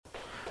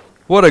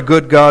What a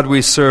good God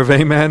we serve,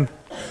 amen?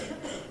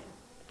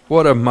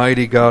 What a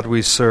mighty God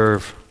we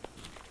serve.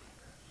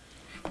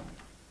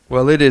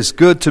 Well, it is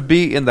good to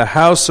be in the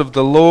house of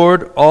the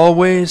Lord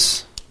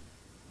always.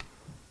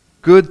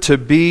 Good to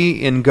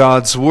be in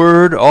God's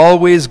Word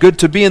always. Good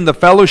to be in the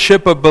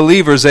fellowship of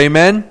believers,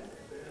 amen?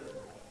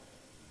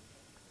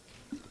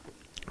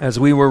 As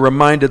we were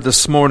reminded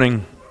this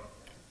morning,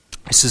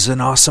 this is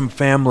an awesome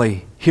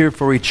family here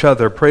for each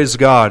other. Praise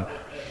God.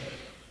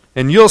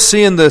 And you'll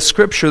see in the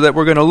scripture that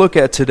we're going to look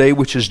at today,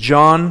 which is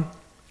John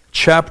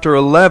chapter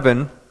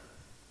 11.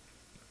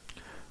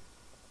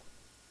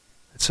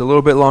 It's a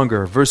little bit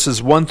longer,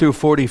 verses 1 through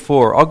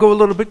 44. I'll go a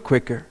little bit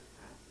quicker,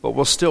 but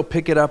we'll still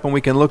pick it up and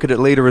we can look at it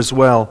later as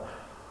well.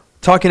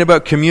 Talking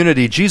about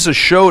community, Jesus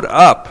showed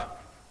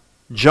up.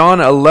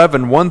 John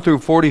 11, 1 through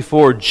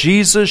 44.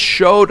 Jesus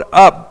showed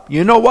up.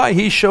 You know why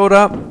he showed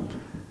up?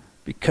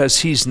 Because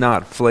he's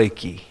not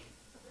flaky.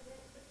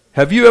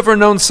 Have you ever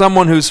known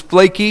someone who's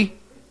flaky?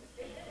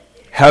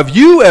 Have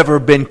you ever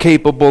been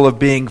capable of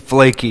being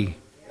flaky?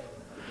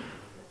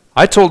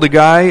 I told a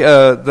guy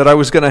that I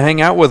was going to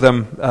hang out with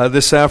him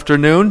this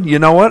afternoon. You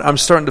know what? I'm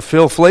starting to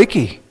feel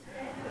flaky.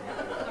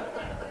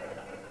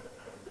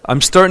 I'm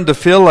starting to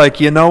feel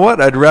like, you know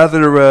what? I'd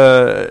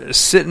rather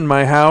sit in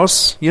my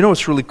house. You know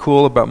what's really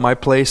cool about my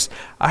place?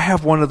 I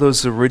have one of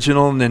those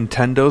original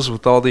Nintendos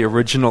with all the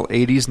original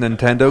 80s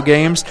Nintendo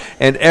games.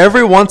 And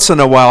every once in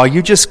a while,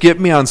 you just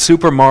get me on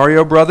Super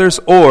Mario Brothers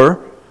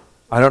or,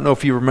 I don't know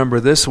if you remember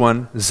this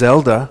one,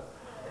 Zelda.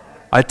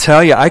 I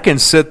tell you, I can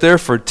sit there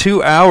for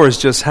 2 hours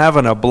just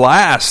having a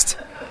blast.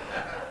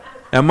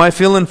 Am I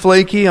feeling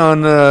flaky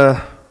on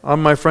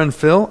my friend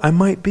Phil? I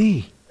might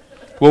be.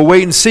 We'll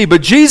wait and see.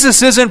 But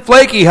Jesus isn't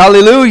flaky.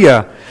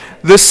 Hallelujah.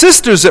 The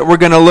sisters that we're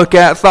going to look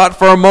at thought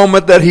for a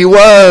moment that he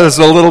was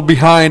a little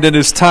behind in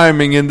his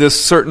timing in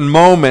this certain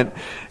moment.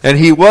 And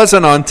he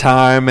wasn't on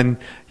time and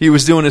he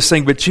was doing his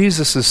thing. But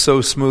Jesus is so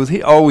smooth.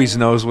 He always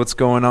knows what's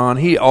going on.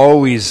 He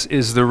always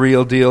is the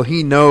real deal.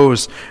 He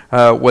knows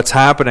what's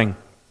happening.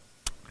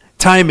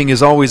 Timing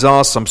is always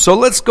awesome. So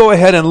let's go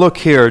ahead and look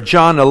here.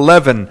 John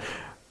 11,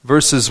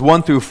 verses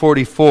 1 through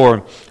 44.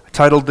 I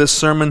titled this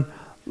sermon,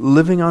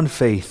 Living on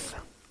Faith.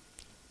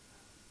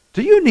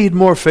 Do you need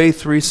more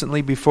faith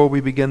recently before we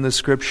begin the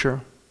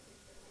scripture?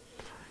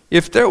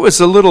 If there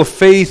was a little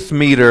faith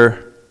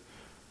meter,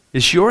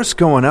 is yours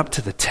going up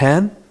to the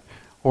 10?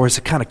 Or is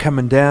it kind of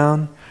coming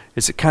down?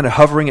 Is it kind of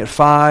hovering at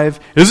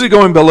 5? Is it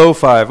going below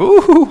 5?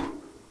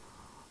 Ooh!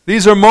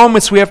 These are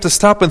moments we have to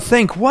stop and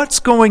think, what's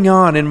going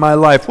on in my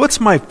life? What's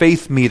my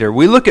faith meter?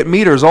 We look at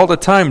meters all the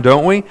time,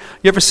 don't we?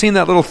 You ever seen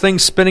that little thing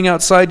spinning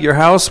outside your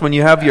house when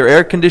you have your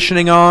air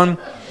conditioning on?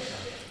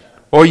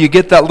 Or you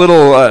get that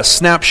little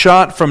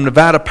snapshot from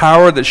Nevada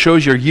Power that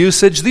shows your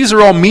usage. These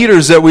are all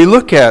meters that we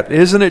look at,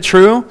 isn't it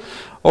true?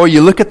 Or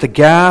you look at the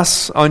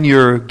gas on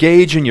your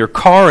gauge in your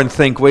car and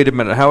think, wait a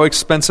minute, how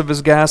expensive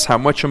is gas? How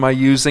much am I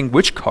using?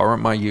 Which car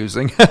am I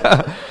using?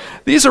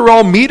 These are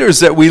all meters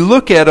that we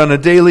look at on a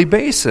daily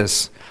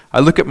basis. I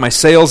look at my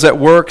sales at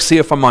work, see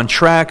if I'm on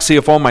track, see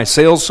if all my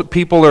sales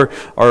people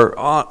are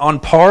on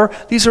par.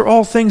 These are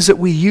all things that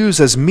we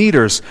use as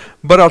meters.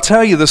 But I'll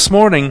tell you this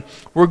morning,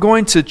 we're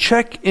going to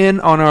check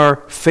in on our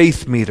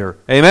faith meter.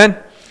 Amen?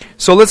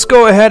 So let's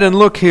go ahead and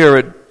look here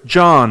at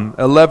John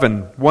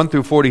 11, 1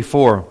 through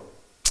 44.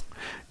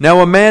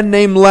 Now a man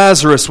named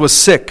Lazarus was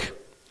sick.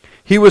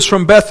 He was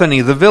from Bethany,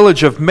 the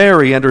village of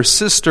Mary and her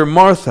sister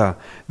Martha.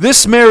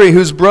 This Mary,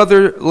 whose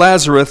brother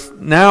Lazarus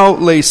now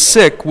lay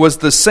sick, was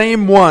the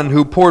same one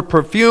who poured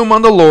perfume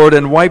on the Lord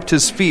and wiped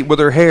his feet with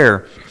her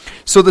hair.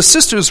 So the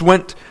sisters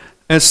went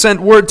and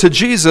sent word to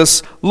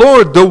Jesus,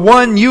 Lord, the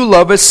one you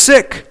love is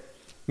sick.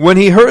 When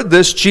he heard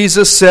this,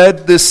 Jesus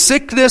said, this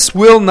sickness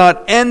will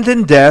not end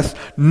in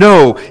death.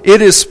 No,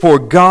 it is for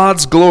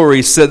God's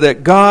glory, so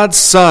that God's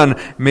Son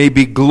may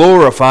be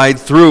glorified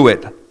through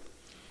it.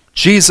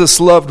 Jesus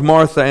loved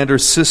Martha and her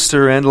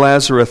sister and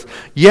Lazarus.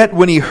 Yet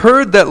when he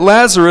heard that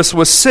Lazarus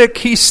was sick,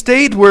 he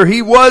stayed where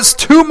he was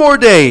 2 more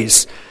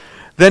days.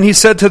 Then he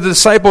said to the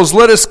disciples,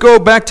 let us go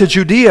back to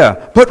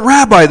Judea. But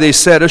Rabbi, they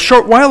said, a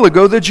short while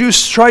ago the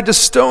Jews tried to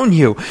stone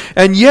you,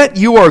 and yet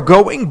you are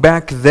going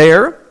back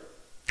there?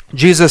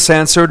 Jesus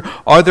answered,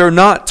 are there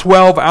not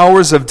 12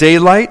 hours of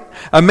daylight?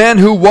 A man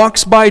who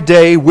walks by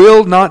day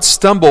will not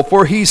stumble,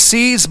 for he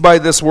sees by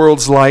this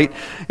world's light.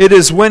 It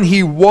is when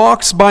he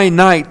walks by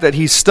night that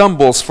he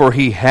stumbles, for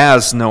he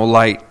has no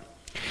light.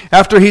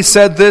 After he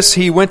said this,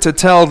 he went to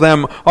tell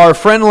them, our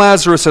friend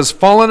Lazarus has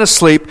fallen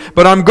asleep,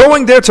 but I'm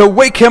going there to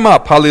wake him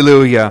up.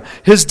 Hallelujah.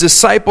 His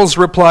disciples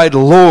replied,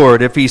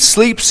 Lord, if he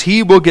sleeps,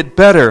 he will get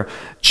better.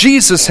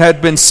 Jesus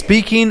had been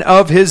speaking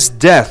of his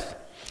death,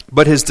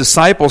 but his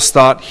disciples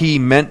thought he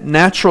meant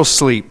natural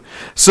sleep.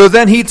 So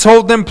then he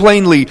told them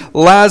plainly,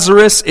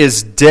 Lazarus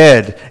is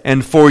dead,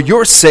 and for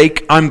your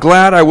sake I'm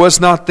glad I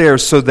was not there,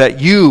 so that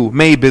you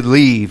may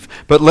believe.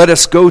 But let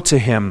us go to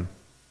him.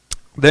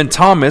 Then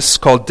Thomas,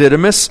 called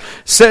Didymus,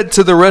 said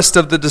to the rest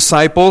of the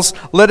disciples,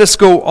 let us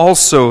go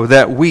also,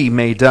 that we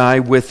may die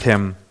with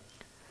him.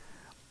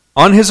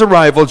 On his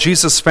arrival,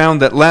 Jesus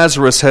found that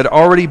Lazarus had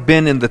already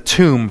been in the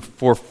tomb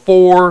for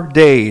 4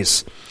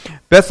 days.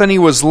 Bethany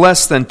was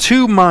less than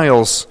 2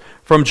 miles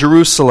from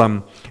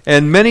Jerusalem,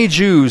 and many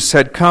Jews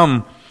had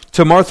come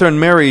to Martha and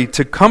Mary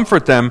to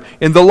comfort them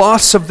in the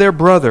loss of their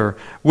brother.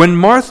 When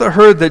Martha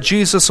heard that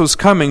Jesus was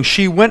coming,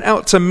 she went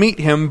out to meet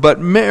him, but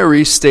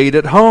Mary stayed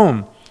at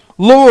home.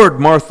 "Lord,"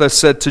 Martha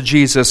said to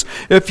Jesus,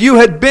 "if you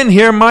had been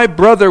here, my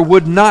brother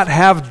would not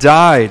have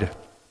died.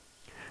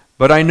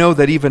 But I know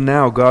that even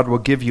now God will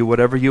give you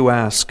whatever you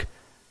ask."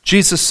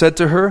 Jesus said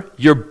to her,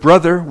 "Your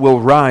brother will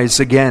rise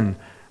again."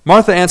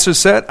 Martha answered,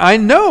 said, "I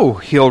know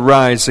he'll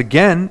rise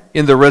again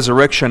in the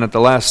resurrection at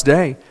the last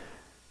day."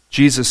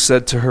 Jesus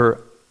said to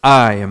her,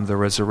 "I am the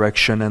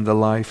resurrection and the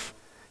life.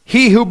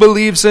 He who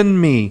believes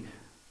in me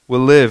will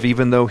live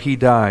even though he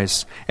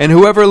dies. And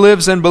whoever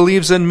lives and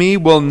believes in me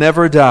will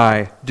never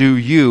die. Do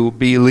you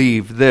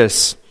believe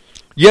this?"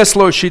 "Yes,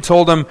 Lord," she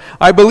told him,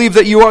 "I believe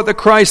that you are the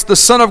Christ, the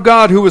Son of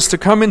God, who is to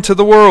come into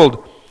the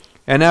world."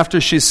 And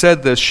after she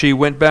said this, she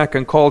went back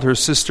and called her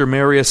sister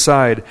Mary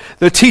aside.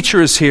 "The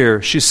teacher is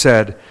here," she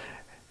said,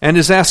 "and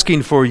is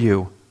asking for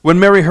you." When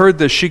Mary heard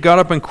this, she got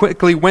up and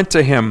quickly went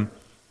to him.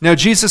 Now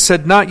Jesus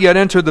had not yet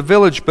entered the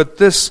village, but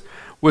this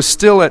was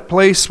still at the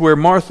place where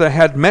Martha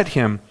had met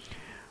him.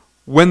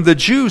 When the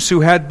Jews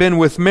who had been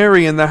with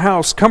Mary in the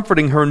house,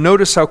 comforting her,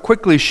 noticed how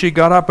quickly she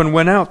got up and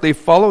went out, they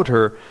followed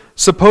her,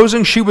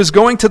 supposing she was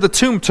going to the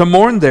tomb to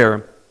mourn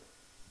there.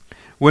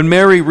 When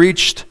Mary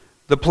reached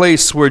the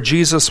place where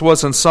Jesus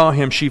was and saw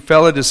him, she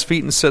fell at his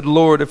feet and said,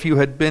 "Lord, if you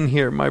had been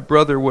here, my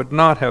brother would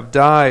not have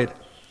died."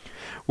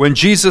 When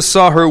Jesus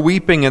saw her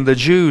weeping and the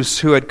Jews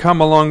who had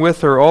come along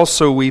with her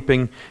also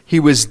weeping, he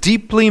was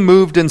deeply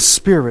moved in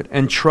spirit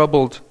and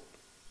troubled.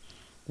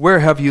 "Where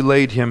have you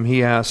laid him?"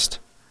 he asked.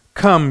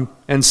 "Come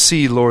and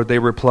see, Lord," they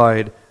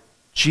replied.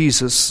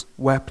 Jesus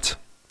wept.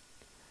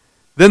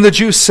 Then the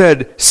Jews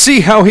said,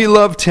 "See how he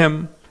loved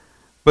him."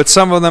 But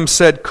some of them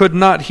said, "Could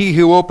not he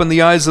who opened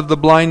the eyes of the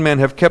blind man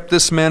have kept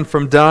this man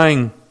from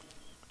dying?"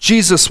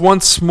 Jesus,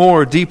 once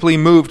more deeply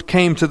moved,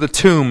 came to the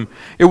tomb.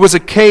 It was a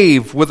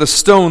cave with a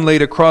stone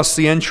laid across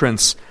the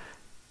entrance.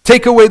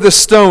 "Take away the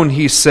stone,"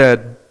 he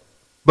said.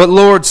 "But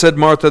Lord," said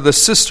Martha, the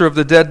sister of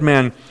the dead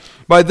man,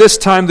 "by this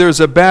time there is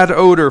a bad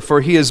odor,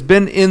 for he has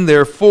been in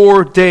there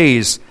 4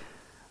 days."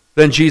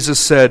 Then Jesus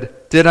said,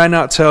 "Did I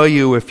not tell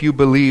you, if you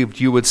believed,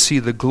 you would see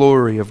the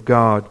glory of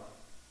God?"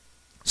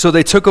 So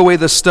they took away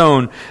the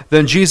stone.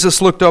 Then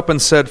Jesus looked up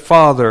and said,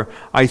 "Father,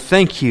 I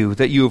thank you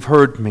that you have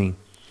heard me.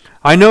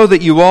 I know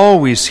that you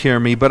always hear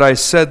me, but I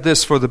said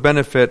this for the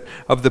benefit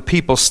of the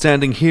people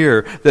standing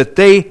here, that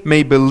they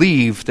may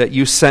believe that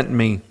you sent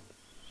me."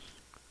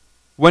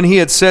 When he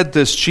had said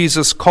this,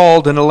 Jesus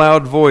called in a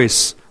loud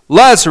voice,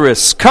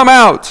 "Lazarus, come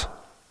out!"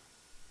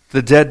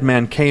 The dead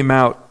man came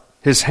out,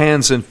 his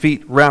hands and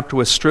feet wrapped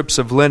with strips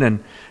of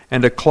linen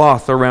and a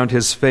cloth around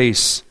his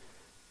face.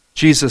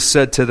 Jesus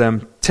said to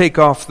them, "Take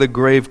off the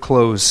grave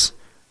clothes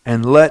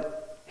and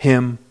let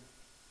him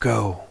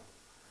go."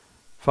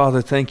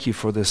 Father, thank you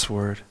for this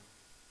word.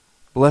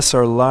 Bless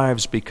our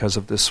lives because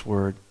of this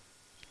word.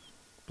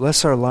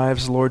 Bless our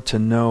lives, Lord, to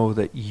know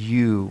that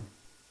you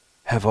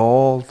have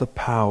all the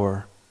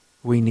power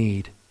we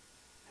need.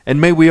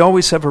 And may we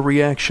always have a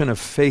reaction of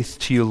faith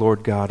to you,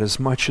 Lord God, as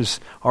much as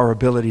our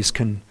abilities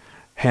can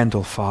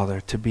handle,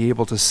 Father, to be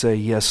able to say,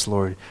 "Yes,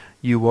 Lord,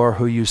 you are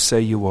who you say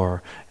you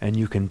are, and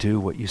you can do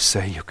what you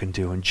say you can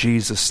do." In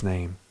Jesus'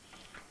 name,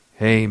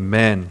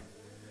 amen.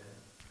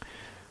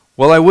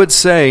 Well, I would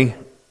say,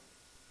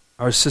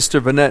 our sister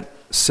Vanette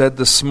said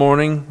this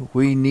morning,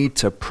 we need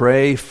to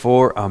pray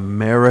for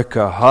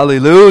America.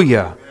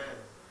 Hallelujah.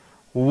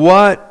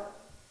 What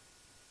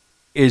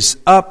is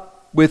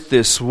up with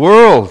this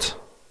world?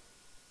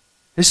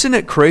 Isn't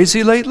it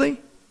crazy lately?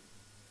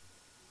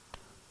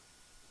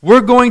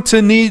 We're going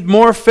to need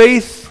more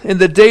faith in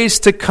the days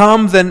to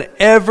come than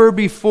ever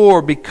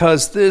before,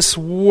 because this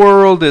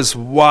world is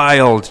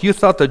wild. You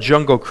thought the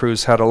Jungle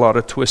Cruise had a lot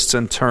of twists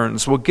and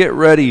turns. Well, get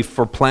ready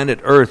for planet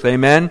Earth.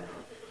 Amen?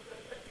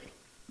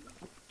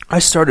 I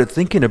started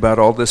thinking about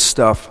all this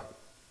stuff.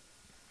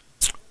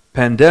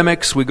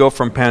 Pandemics, we go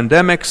from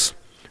pandemics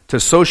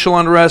to social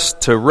unrest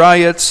to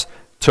riots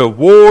to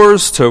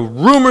wars to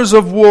rumors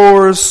of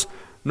wars.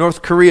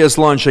 North Korea is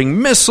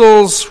launching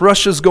missiles.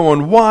 Russia's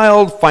going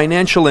wild.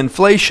 Financial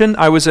inflation.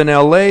 I was in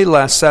LA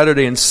last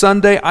Saturday and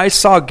Sunday. I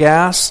saw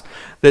gas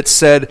that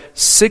said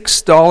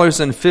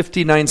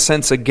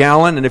 $6.59 a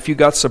gallon, and if you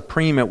got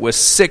Supreme, it was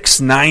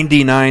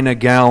 $6.99 a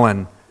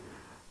gallon.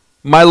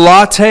 My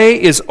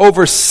latte is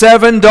over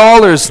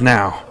 $7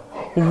 now.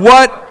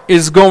 What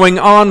is going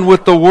on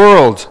with the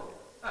world?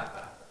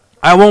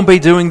 I won't be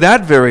doing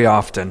that very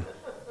often.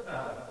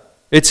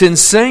 It's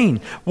insane.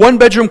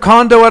 1-bedroom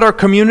condo at our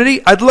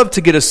community. I'd love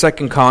to get a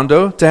second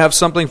condo to have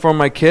something for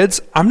my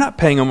kids. I'm not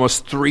paying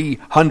almost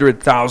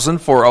 $300,000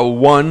 for a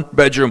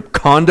 1-bedroom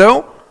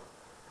condo.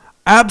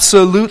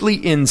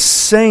 Absolutely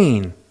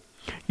insane.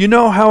 You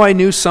know how I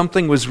knew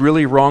something was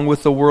really wrong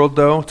with the world,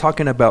 though?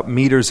 Talking about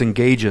meters and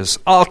gauges.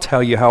 I'll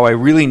tell you how I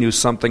really knew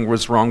something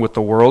was wrong with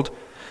the world.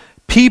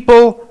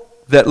 People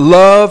that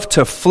love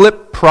to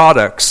flip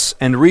products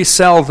and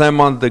resell them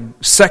on the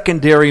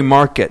secondary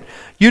market.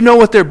 You know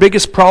what their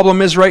biggest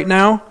problem is right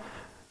now?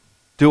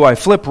 Do I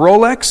flip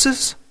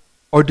Rolexes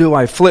or do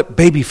I flip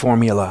baby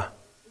formula?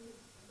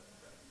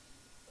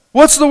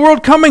 What's the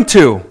world coming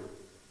to?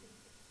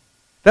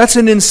 That's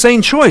an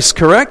insane choice,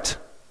 correct?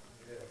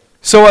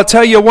 So I'll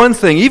tell you one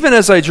thing. Even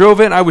as I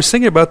drove in, I was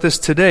thinking about this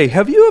today.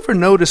 Have you ever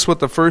noticed what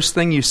the first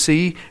thing you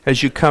see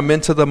as you come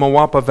into the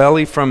Moapa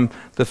Valley from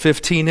the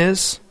 15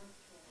 is?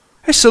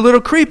 It's a little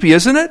creepy,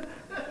 isn't it?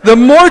 The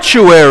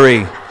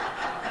mortuary.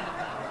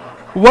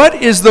 What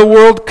is the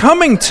world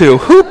coming to?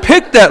 Who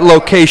picked that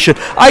location?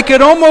 I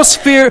could almost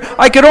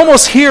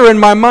hear in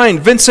my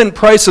mind Vincent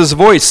Price's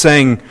voice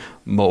saying,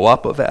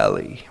 Moapa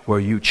Valley, where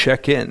you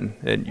check in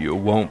and you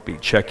won't be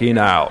checking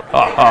out.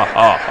 Ha ha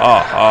ha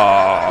ha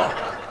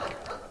ha.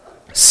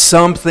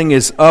 Something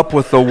is up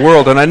with the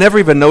world, and I never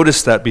even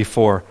noticed that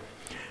before.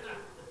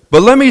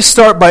 But let me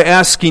start by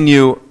asking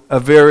you a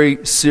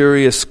very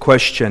serious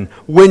question.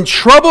 When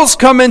troubles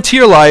come into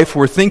your life,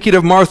 we're thinking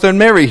of Martha and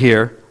Mary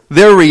here,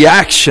 their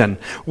reaction.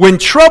 When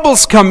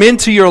troubles come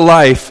into your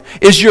life,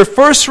 is your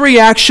first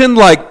reaction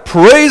like,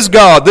 praise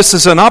God, this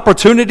is an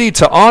opportunity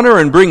to honor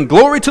and bring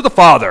glory to the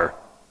Father?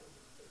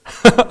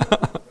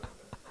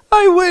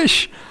 I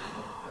wish.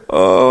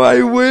 Oh,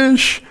 I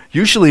wish.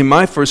 Usually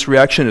my first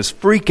reaction is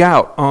freak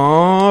out.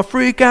 Oh,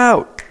 freak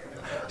out.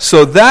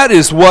 So that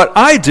is what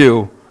I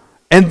do.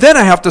 And then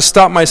I have to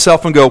stop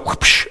myself and go,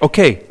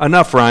 okay,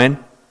 enough,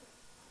 Ryan.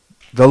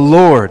 The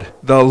Lord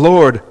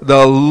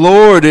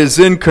is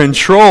in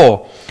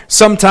control.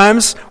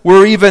 Sometimes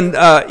we're even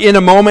in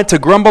a moment to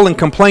grumble and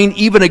complain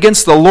even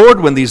against the Lord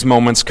when these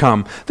moments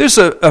come. There's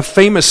a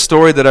famous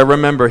story that I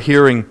remember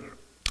hearing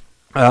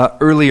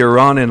earlier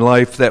on in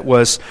life that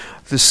was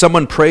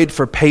someone prayed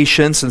for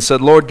patience and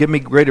said, Lord, give me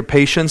greater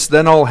patience.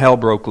 Then all hell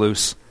broke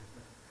loose.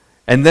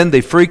 And then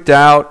they freaked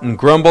out and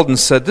grumbled and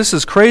said, this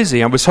is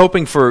crazy. I was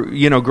hoping for,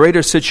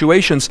 greater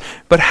situations.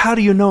 But how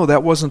do you know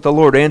that wasn't the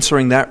Lord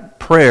answering that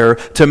prayer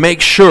to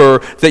make sure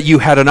that you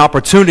had an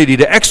opportunity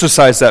to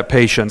exercise that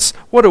patience?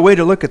 What a way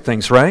to look at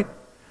things, right?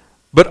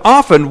 But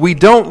often we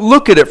don't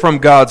look at it from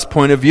God's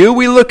point of view.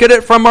 We look at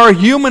it from our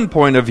human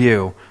point of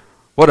view.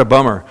 What a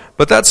bummer.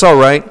 But that's all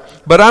right.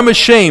 But I'm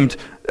ashamed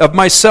of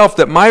myself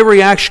that my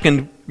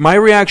reaction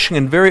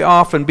can very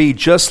often be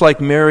just like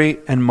Mary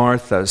and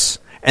Martha's.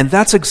 And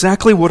that's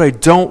exactly what I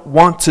don't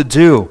want to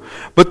do.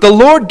 But the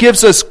Lord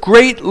gives us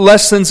great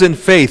lessons in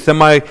faith.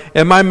 Am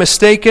I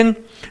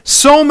mistaken?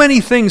 So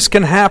many things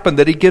can happen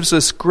that He gives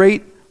us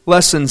great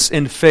lessons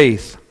in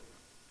faith.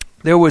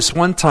 There was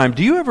one time,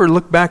 do you ever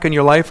look back in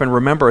your life and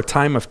remember a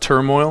time of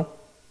turmoil?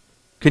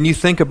 Can you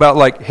think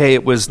about hey,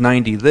 it was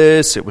 90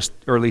 this, it was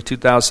early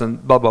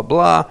 2000, blah, blah,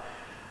 blah.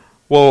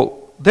 Well,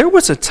 there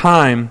was a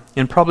time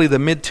in probably the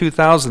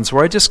mid-2000s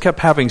where I just kept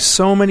having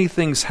so many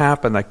things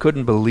happen I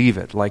couldn't believe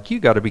it.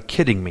 You got to be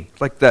kidding me.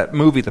 Like that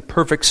movie, The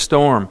Perfect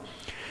Storm.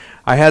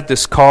 I had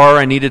this car,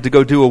 I needed to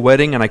go do a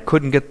wedding, and I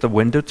couldn't get the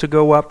window to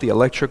go up, the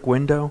electric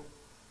window.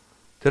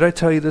 Did I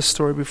tell you this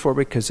story before?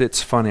 Because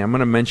it's funny. I'm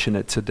going to mention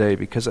it today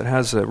because it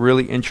has a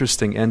really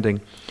interesting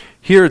ending.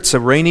 Here it's a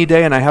rainy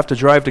day and I have to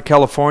drive to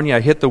California.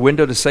 I hit the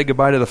window to say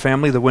goodbye to the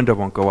family. The window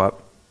won't go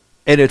up.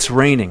 And it's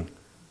raining.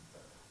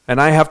 And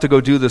I have to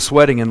go do this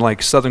wedding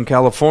in Southern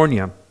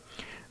California.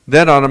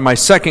 Then on my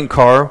second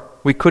car,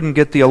 we couldn't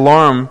get the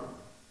alarm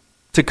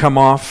to come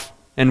off,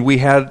 and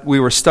we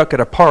were stuck at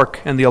a park,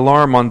 and the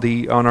alarm on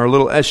our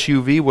little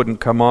SUV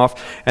wouldn't come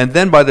off. And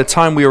then by the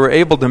time we were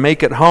able to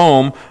make it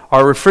home,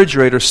 our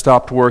refrigerator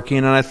stopped working,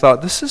 and I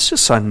thought, this is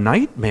just a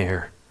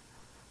nightmare.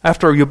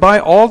 After you buy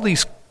all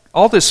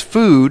this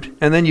food,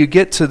 and then you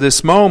get to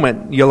this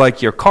moment, you're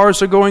like, your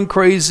cars are going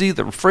crazy,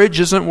 the fridge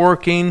isn't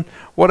working,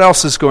 what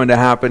else is going to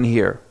happen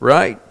here,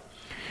 right?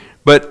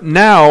 But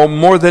now,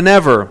 more than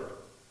ever,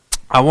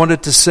 I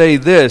wanted to say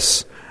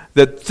this,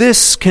 that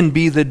this can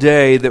be the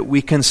day that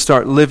we can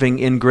start living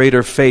in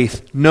greater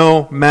faith,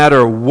 no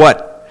matter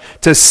what.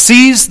 To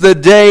seize the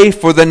day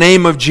for the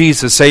name of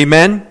Jesus,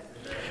 amen?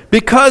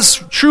 Because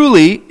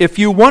truly, if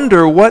you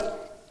wonder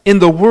what in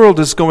the world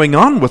is going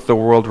on with the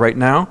world right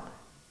now,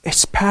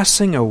 it's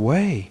passing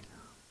away.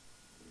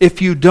 If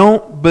you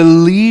don't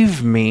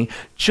believe me,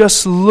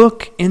 just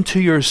look into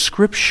your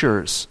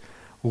scriptures.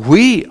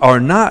 We are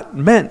not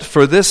meant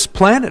for this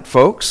planet,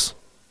 folks.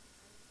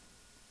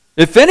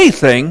 If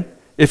anything,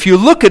 if you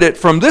look at it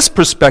from this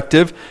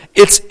perspective,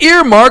 it's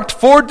earmarked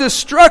for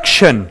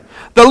destruction.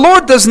 The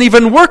Lord doesn't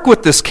even work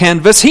with this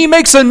canvas. He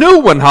makes a new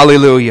one,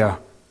 hallelujah.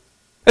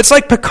 It's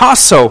like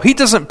Picasso. He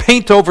doesn't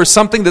paint over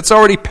something that's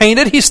already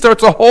painted. He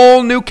starts a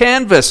whole new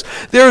canvas.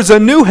 There's a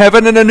new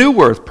heaven and a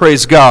new earth,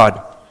 praise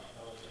God.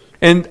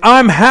 And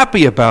I'm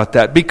happy about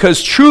that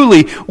because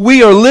truly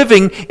we are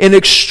living in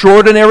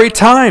extraordinary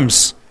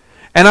times.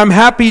 And I'm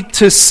happy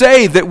to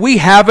say that we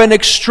have an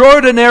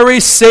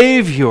extraordinary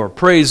Savior,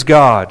 praise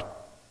God.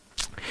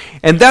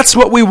 And that's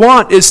what we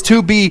want, is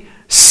to be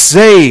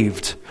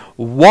saved.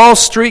 Wall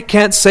Street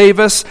can't save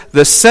us.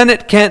 The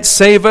Senate can't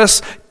save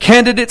us.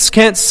 Candidates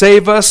can't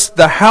save us.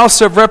 The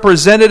House of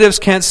Representatives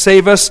can't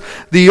save us.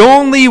 The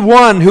only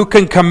one who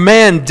can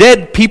command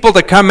dead people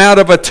to come out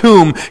of a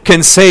tomb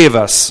can save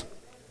us.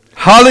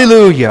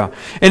 Hallelujah.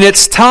 And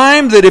it's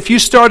time that if you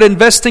start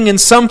investing in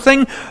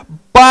something,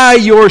 buy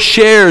your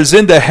shares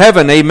into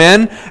heaven.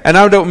 Amen. And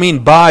I don't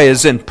mean buy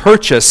as in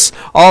purchase.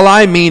 All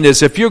I mean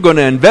is if you're going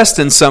to invest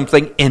in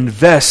something,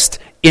 invest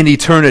in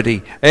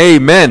eternity.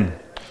 Amen.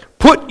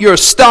 Put your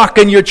stock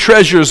and your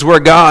treasures where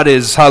God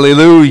is.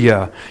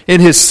 Hallelujah.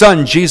 In His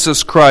Son,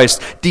 Jesus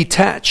Christ.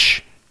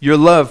 Detach your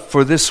love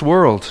for this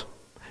world.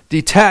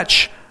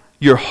 Detach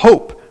your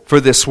hope for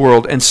this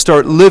world and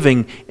start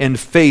living in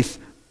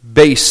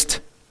faith-based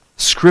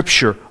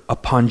scripture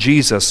upon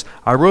Jesus.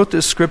 I wrote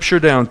this scripture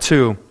down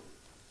too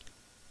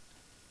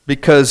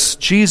because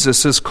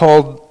Jesus is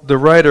called the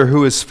writer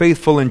who is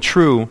faithful and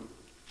true.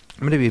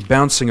 I'm going to be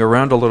bouncing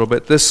around a little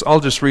bit. This I'll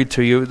just read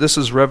to you. This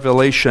is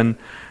Revelation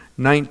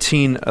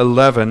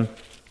 19:11.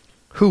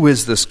 Who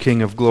is this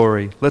King of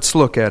glory? Let's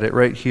look at it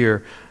right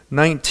here.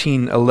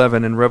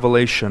 19:11 in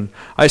Revelation.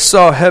 I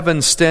saw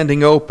heaven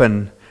standing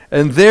open,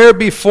 and there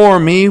before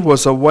me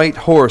was a white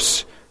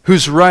horse,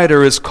 whose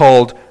rider is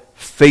called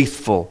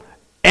Faithful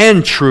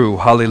and True.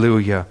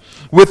 Hallelujah.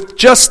 With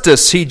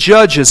justice he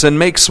judges and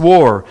makes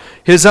war.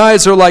 His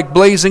eyes are like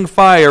blazing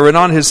fire, and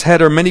on his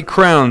head are many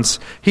crowns.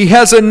 He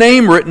has a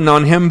name written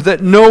on him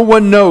that no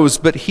one knows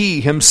but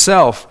he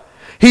himself.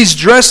 He's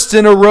dressed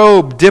in a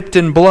robe dipped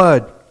in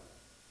blood,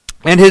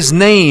 and his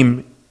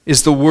name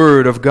is the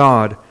Word of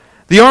God.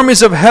 The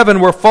armies of heaven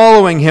were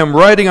following him,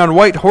 riding on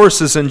white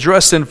horses and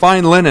dressed in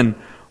fine linen,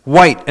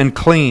 white and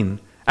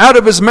clean. Out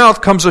of his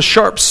mouth comes a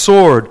sharp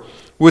sword,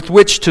 with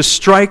which to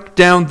strike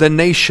down the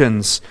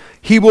nations.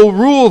 He will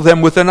rule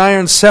them with an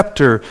iron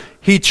scepter.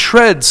 He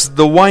treads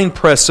the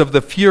winepress of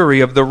the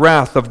fury of the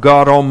wrath of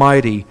God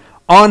Almighty.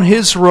 On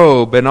his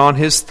robe and on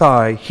his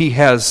thigh he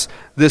has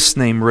this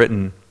name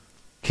written: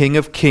 King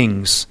of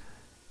Kings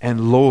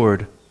and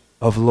Lord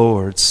of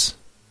Lords.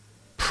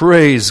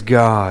 Praise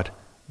God.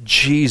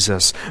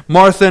 Jesus.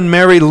 Martha and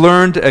Mary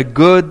learned a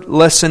good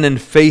lesson in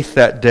faith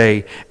that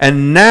day.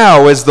 And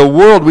now, as the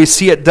world, we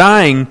see it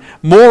dying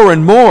more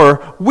and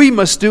more, we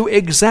must do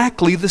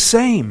exactly the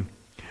same.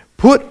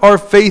 Put our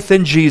faith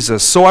in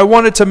Jesus. So I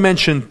wanted to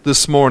mention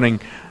this morning,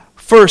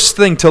 first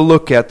thing to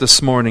look at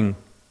this morning,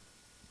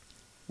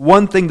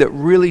 one thing that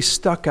really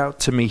stuck out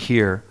to me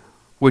here,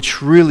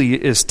 which really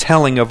is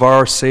telling of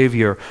our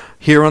Savior,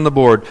 here on the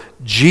board.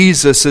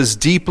 Jesus is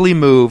deeply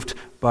moved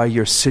by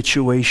your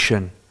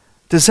situation.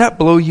 Does that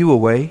blow you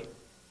away?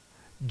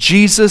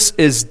 Jesus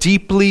is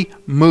deeply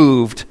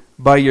moved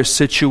by your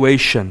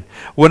situation.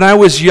 When I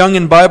was young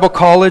in Bible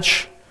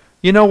college,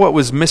 you know what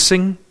was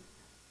missing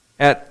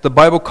at the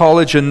Bible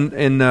college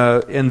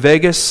in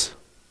Vegas?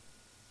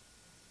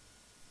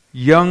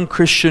 Young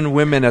Christian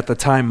women at the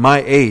time,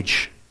 my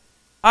age.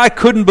 I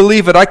couldn't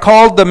believe it. I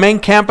called the main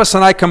campus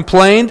and I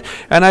complained,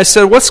 and I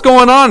said, what's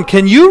going on?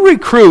 Can you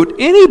recruit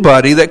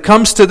anybody that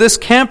comes to this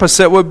campus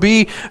that would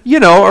be,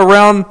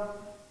 around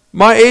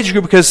my age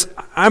group? Because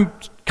I'm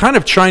kind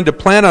of trying to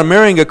plan on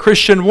marrying a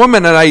Christian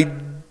woman, and I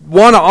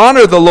want to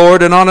honor the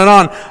Lord, and on and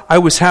on. I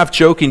was half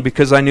joking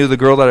because I knew the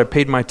girl that I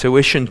paid my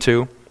tuition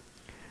to.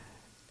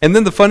 And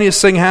then the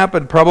funniest thing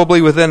happened.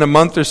 Probably within a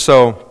month or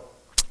so,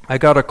 I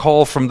got a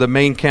call from the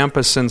main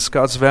campus in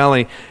Scotts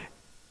Valley,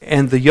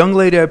 and the young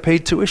lady I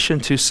paid tuition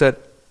to said,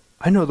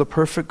 I know the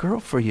perfect girl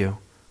for you.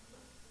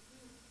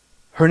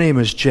 Her name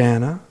is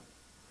Jana.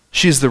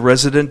 She's the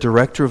resident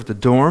director of the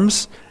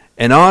dorms,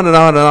 and on and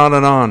on and on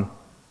and on.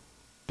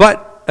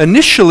 But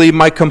initially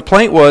my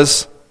complaint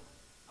was,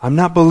 I'm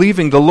not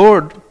believing the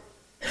Lord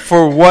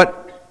for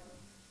what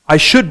I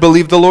should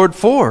believe the Lord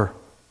for.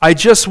 I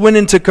just went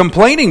into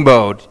complaining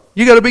mode.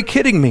 You got to be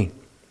kidding me.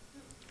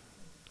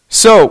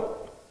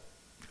 So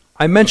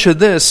I mention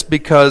this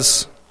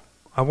because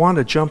I want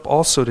to jump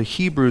also to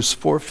Hebrews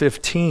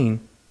 4:15.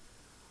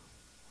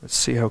 Let's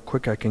see how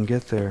quick I can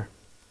get there.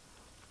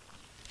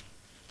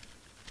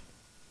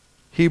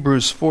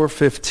 Hebrews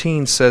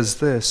 4:15 says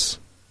this: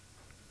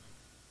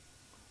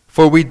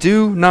 For we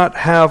do not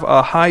have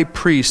a high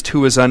priest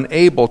who is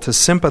unable to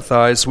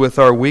sympathize with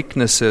our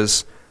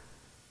weaknesses,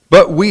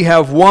 but we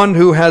have one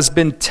who has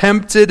been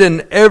tempted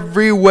in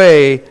every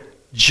way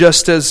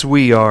just as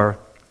we are,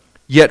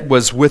 yet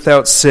was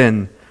without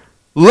sin.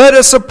 Let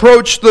us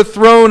approach the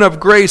throne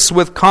of grace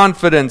with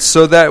confidence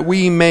so that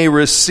we may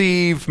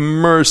receive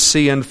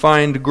mercy and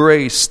find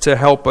grace to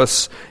help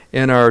us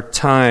in our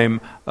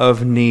time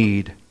of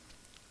need.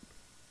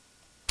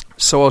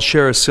 So I'll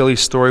share a silly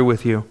story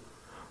with you.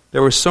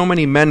 There were so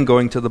many men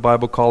going to the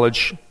Bible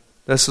college.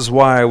 This is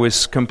why I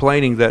was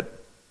complaining that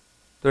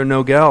there are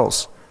no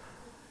gals.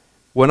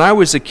 When I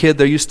was a kid,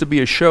 there used to be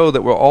a show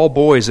that were all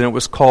boys, and it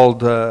was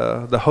called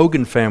The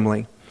Hogan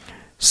Family.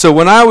 So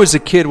when I was a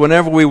kid,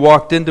 whenever we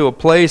walked into a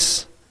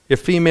place, if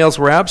females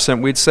were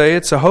absent, we'd say,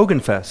 it's a Hogan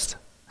Fest.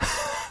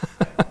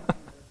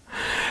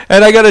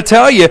 And I got to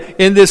tell you,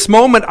 in this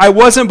moment, I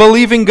wasn't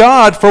believing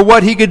God for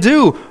what He could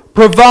do.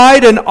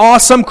 Provide an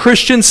awesome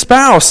Christian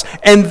spouse.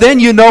 And then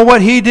you know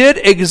what he did?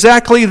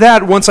 Exactly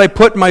that. Once I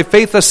put my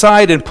faith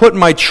aside and put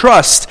my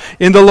trust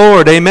in the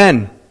Lord.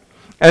 Amen.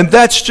 And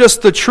that's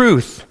just the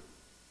truth.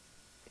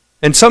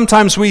 And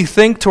sometimes we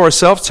think to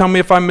ourselves, tell me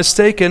if I'm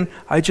mistaken,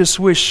 I just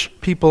wish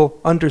people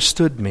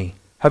understood me.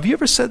 Have you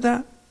ever said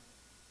that?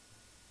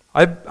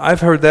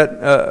 I've heard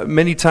that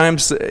many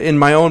times in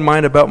my own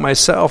mind about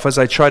myself as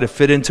I try to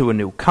fit into a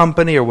new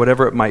company or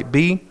whatever it might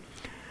be.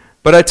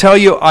 But I tell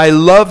you, I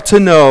love to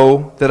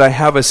know that I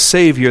have a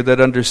Savior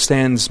that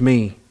understands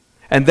me.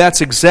 And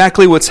that's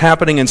exactly what's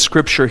happening in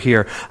Scripture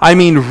here. I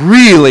mean,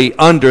 really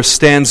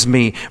understands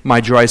me.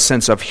 My dry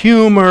sense of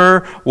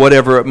humor,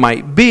 whatever it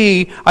might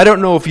be. I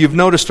don't know if you've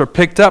noticed or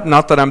picked up,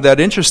 not that I'm that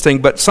interesting,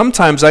 but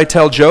sometimes I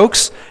tell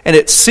jokes and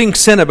it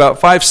sinks in about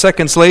 5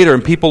 seconds later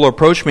and people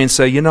approach me and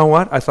say, you know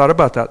what, I thought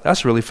about that.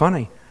 That's really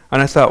funny.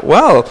 And I thought,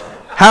 well,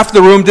 half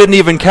the room didn't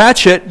even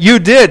catch it. You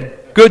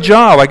did. Good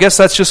job. I guess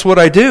that's just what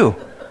I do.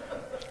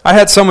 I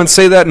had someone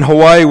say that in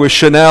Hawaii with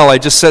Chanel. I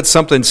just said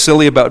something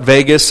silly about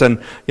Vegas and,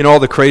 all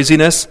the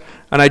craziness.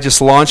 And I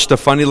just launched a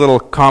funny little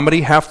comedy.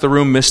 Half the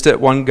room missed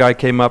it. One guy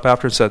came up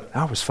after and said,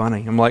 that was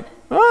funny. I'm like,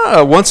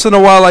 once in a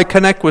while I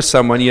connect with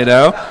someone,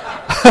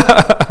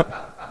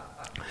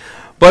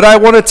 But I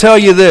want to tell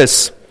you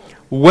this.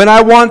 When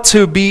I want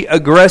to be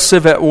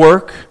aggressive at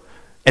work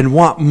and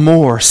want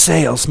more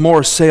sales,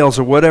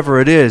 or whatever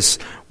it is,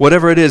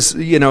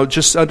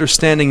 just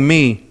understanding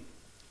me,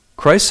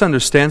 Christ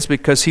understands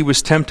because he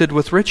was tempted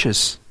with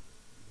riches.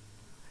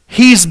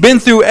 He's been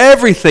through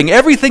everything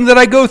that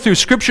I go through.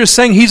 Scripture is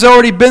saying he's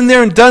already been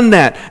there and done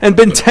that and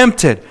been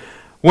tempted.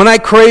 When I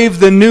crave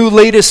the new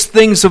latest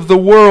things of the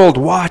world,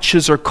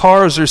 watches or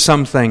cars or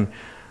something.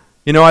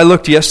 I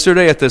looked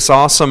yesterday at this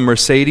awesome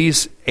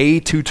Mercedes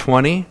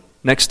A220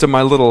 next to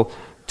my little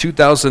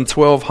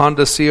 2012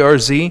 Honda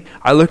CRZ.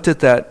 I looked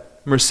at that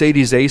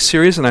Mercedes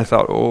A-Series and I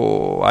thought,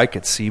 I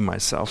could see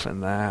myself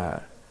in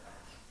that.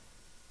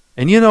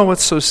 And you know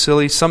what's so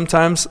silly?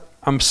 Sometimes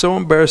I'm so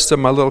embarrassed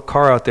in my little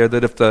car out there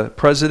that if the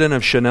president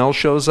of Chanel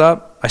shows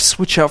up, I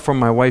switch out from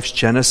my wife's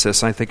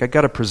Genesis. And I think, I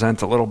got to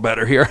present a little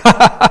better here.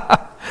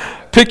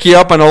 Pick you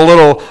up in a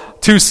little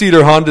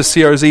 2-seater Honda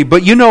CRZ.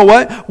 But you know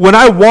what? When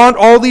I want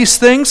all these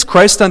things,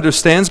 Christ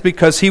understands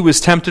because he was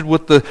tempted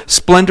with the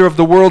splendor of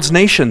the world's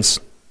nations.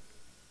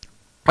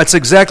 That's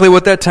exactly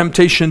what that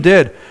temptation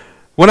did.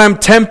 When I'm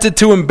tempted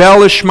to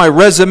embellish my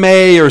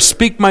resume or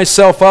speak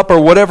myself up or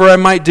whatever I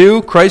might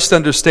do, Christ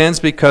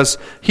understands because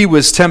he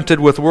was tempted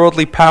with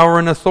worldly power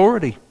and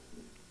authority.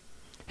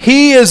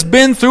 He has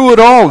been through it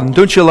all. And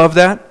don't you love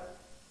that?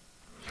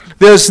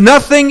 There's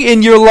nothing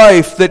in your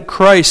life that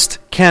Christ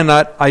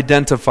cannot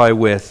identify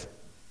with.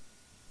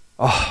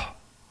 Oh,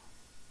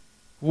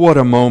 what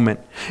a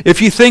moment.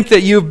 If you think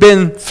that you've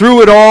been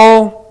through it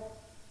all,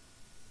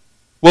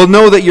 well,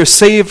 know that your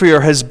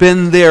Savior has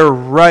been there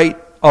right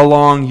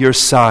along your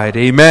side.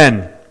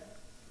 Amen.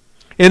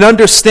 In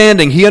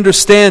understanding, he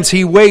understands,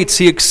 he waits,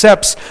 he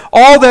accepts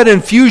all that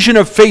infusion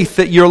of faith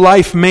that your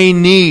life may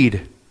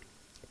need.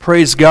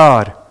 Praise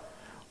God.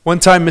 One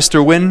time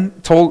Mr. Wynn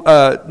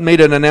made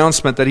an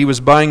announcement that he was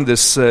buying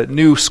this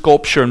new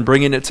sculpture and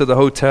bringing it to the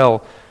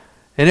hotel.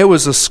 And it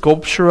was a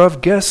sculpture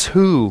of, guess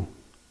who?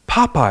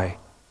 Popeye.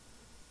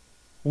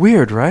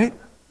 Weird, right?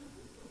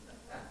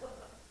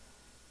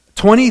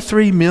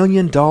 $23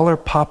 million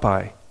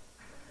Popeye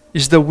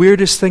is the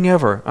weirdest thing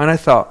ever. And I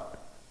thought,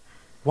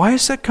 why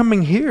is that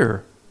coming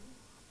here?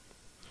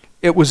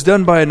 It was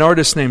done by an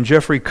artist named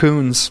Jeffrey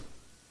Koons,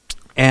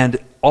 and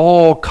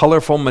all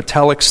colorful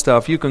metallic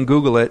stuff. You can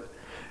Google it.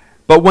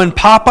 But when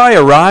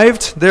Popeye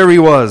arrived, there he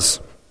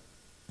was.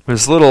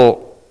 His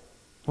little,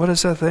 what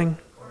is that thing?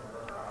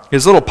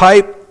 His little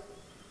pipe,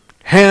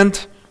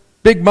 hand,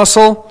 big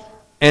muscle,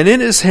 and in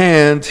his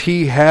hand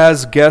he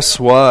has, guess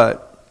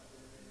what?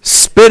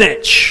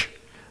 Spinach.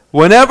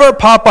 Whenever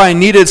Popeye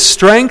needed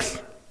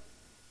strength,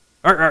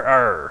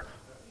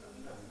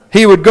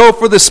 he would go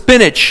for the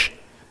spinach,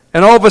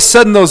 and all of a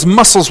sudden those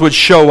muscles would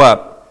show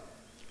up.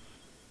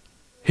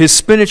 His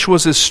spinach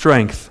was his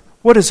strength.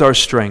 What is our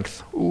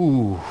strength?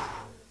 Ooh,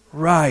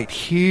 right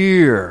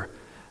here.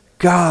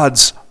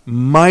 God's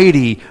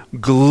mighty,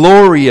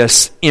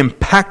 glorious,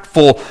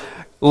 impactful,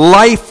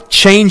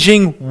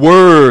 life-changing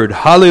word.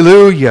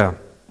 Hallelujah.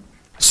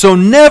 So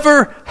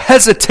never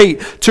hesitate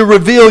to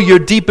reveal your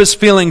deepest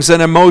feelings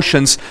and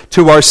emotions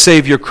to our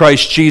Savior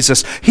Christ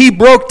Jesus. He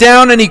broke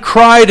down and he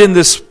cried in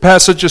this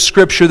passage of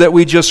Scripture that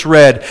we just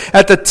read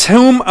at the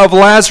tomb of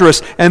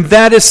Lazarus, and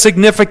that is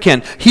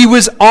significant. He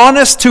was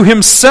honest to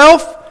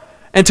himself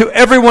and to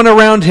everyone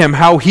around him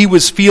how he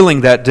was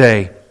feeling that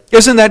day.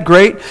 Isn't that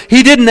great?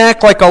 He didn't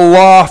act like a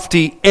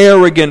lofty,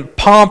 arrogant,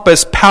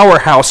 pompous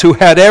powerhouse who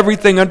had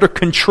everything under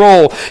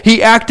control.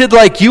 He acted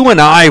like you and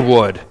I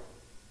would.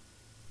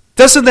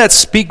 Doesn't that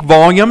speak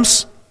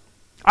volumes?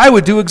 I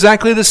would do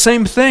exactly the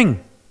same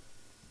thing.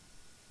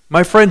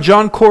 My friend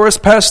John Corus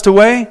passed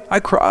away. I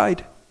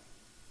cried.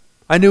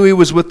 I knew he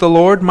was with the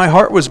Lord. My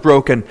heart was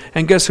broken.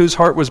 And guess whose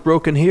heart was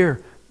broken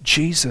here?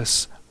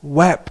 Jesus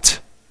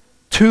wept.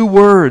 2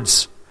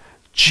 words.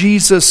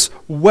 Jesus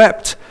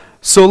wept.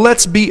 So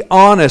let's be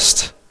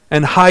honest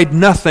and hide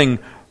nothing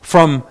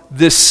from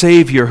this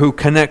Savior who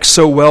connects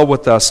so well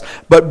with us.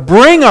 But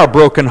bring our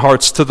broken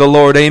hearts to the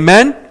Lord.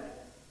 Amen?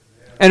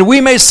 And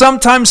we may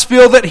sometimes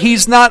feel that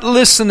He's not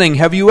listening.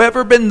 Have you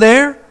ever been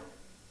there?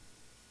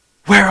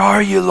 Where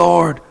are you,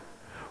 Lord?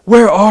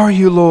 Where are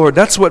you, Lord?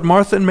 That's what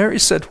Martha and Mary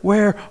said.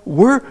 Where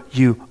were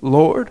you,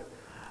 Lord?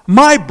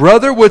 My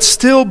brother would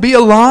still be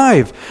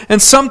alive.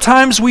 And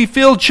sometimes we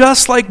feel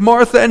just like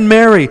Martha and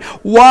Mary.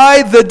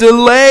 Why the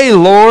delay,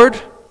 Lord?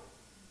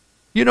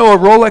 You know, a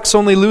Rolex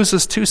only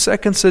loses 2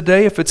 seconds a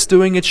day if it's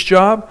doing its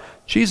job.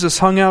 Jesus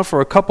hung out for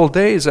a couple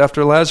days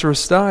after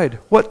Lazarus died.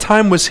 What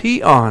time was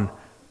He on?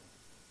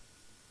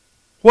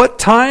 What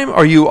time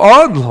are you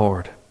on,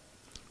 Lord?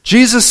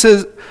 Jesus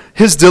says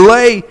His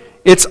delay,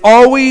 it's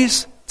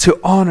always to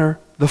honor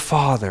the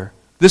Father.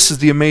 This is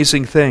the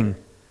amazing thing.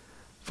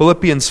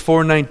 Philippians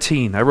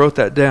 4:19. I wrote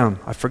that down.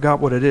 I forgot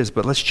what it is,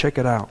 but let's check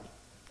it out.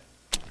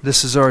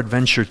 This is our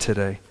adventure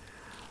today.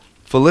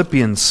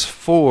 Philippians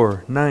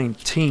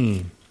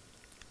 4:19.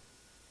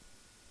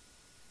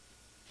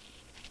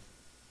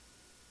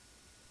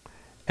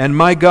 And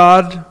my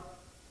God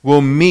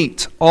will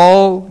meet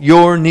all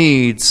your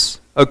needs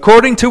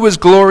according to His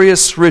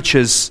glorious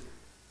riches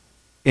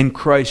in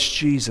Christ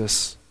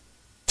Jesus.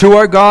 To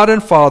our God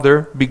and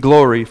Father be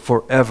glory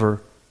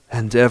forever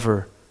and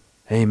ever.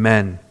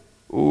 Amen.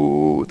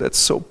 Ooh, that's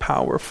so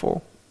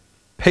powerful.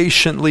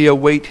 Patiently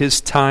await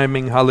His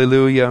timing.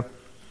 Hallelujah.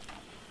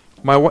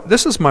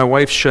 This is my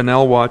wife's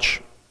Chanel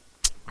watch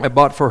I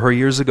bought for her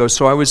years ago.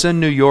 So I was in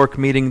New York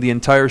meeting the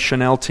entire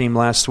Chanel team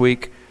last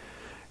week.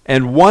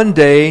 And one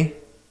day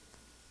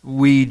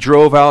we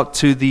drove out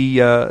to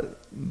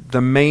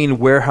the main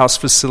warehouse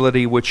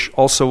facility, which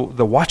also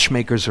the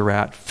watchmakers are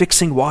at,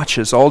 fixing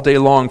watches all day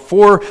long.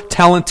 4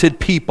 talented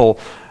people.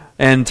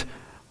 And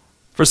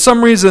for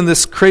some reason,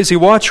 this crazy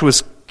watch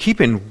was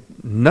keeping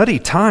nutty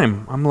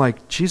time. I'm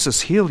like,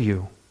 Jesus, heal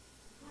you.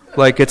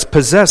 Like it's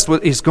possessed.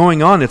 What is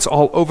going on? It's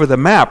all over the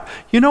map.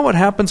 You know what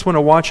happens when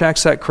a watch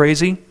acts that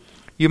crazy?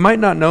 You might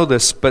not know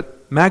this,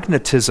 but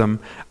magnetism.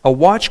 A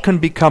watch can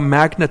become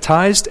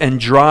magnetized and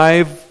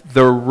drive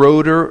the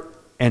rotor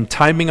and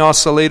timing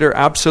oscillator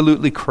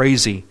absolutely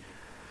crazy.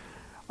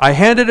 I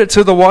handed it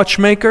to the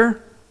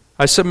watchmaker.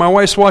 I said, my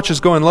wife's watch is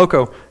going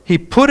loco. He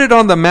put it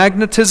on the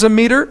magnetism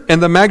meter,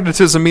 and the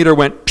magnetism meter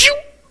went pew!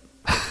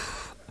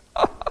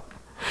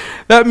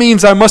 That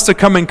means I must have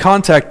come in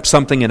contact with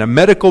something in a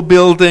medical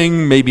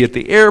building, maybe at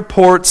the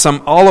airport,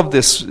 all of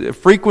this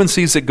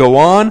frequencies that go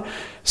on.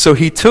 So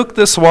he took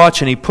this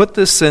watch and he put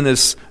this in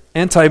his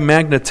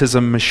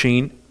anti-magnetism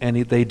machine, and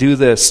they do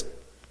this.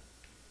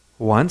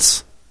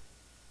 Once.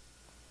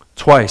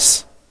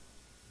 Twice.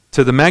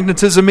 To the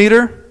magnetism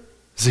meter,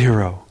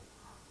 0.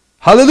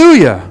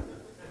 Hallelujah!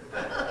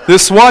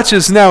 This watch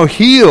is now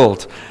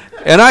healed.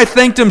 And I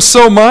thanked Him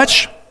so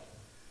much.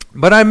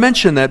 But I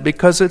mention that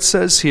because it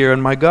says here,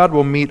 and my God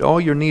will meet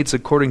all your needs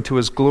according to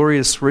His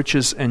glorious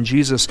riches and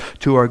Jesus.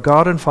 To our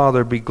God and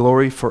Father be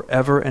glory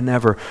forever and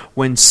ever.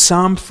 When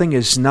something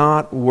is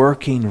not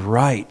working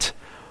right,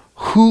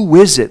 who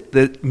is it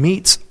that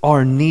meets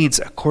our needs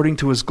according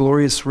to His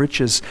glorious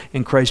riches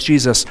in Christ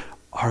Jesus?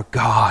 Our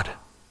God.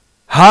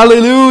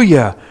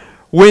 Hallelujah!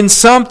 When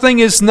something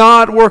is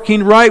not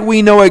working right,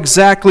 we know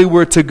exactly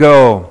where to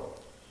go.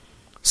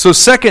 So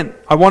second,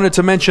 I wanted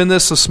to mention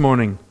this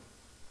morning.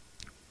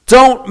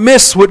 Don't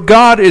miss what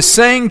God is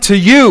saying to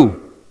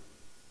you,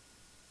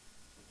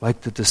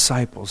 like the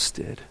disciples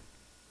did.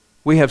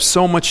 We have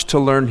so much to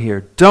learn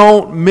here.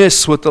 Don't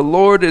miss what the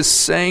Lord is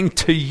saying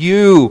to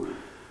you.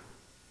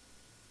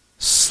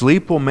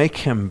 Sleep will make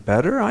him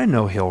better. I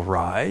know he'll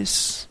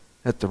rise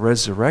at the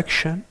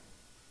resurrection.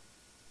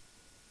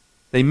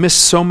 They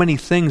missed so many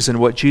things in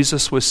what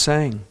Jesus was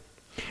saying.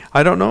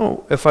 I don't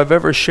know if I've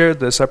ever shared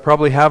this. I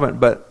probably haven't,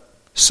 but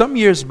some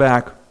years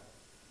back,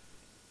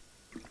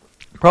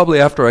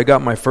 probably after I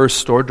got my first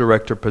store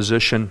director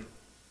position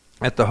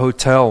at the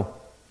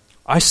hotel,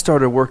 I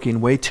started working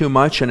way too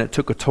much, and it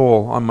took a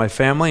toll on my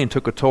family and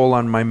took a toll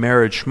on my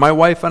marriage. My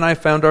wife and I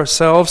found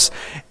ourselves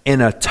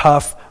in a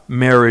tough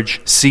marriage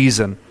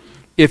season.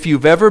 If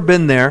you've ever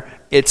been there,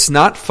 it's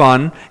not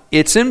fun.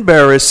 It's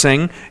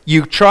embarrassing.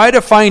 You try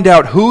to find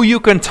out who you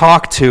can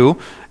talk to.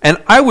 And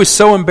I was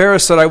so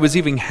embarrassed that I was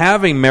even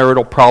having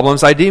marital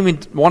problems. I didn't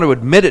even want to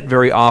admit it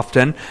very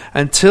often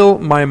until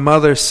my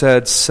mother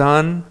said,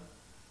 "Son,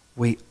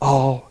 we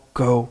all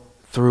go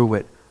through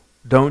it.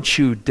 Don't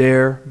you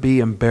dare be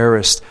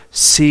embarrassed.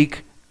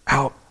 Seek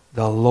out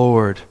the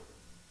Lord."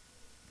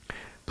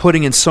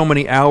 Putting in so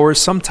many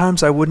hours,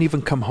 sometimes I wouldn't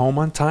even come home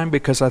on time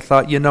because I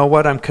thought, you know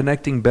what, I'm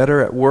connecting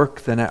better at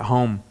work than at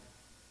home.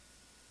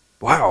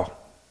 Wow,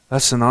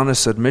 that's an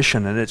honest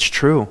admission, and it's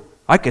true.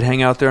 I could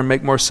hang out there and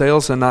make more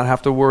sales and not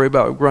have to worry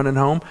about running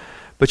home.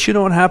 But you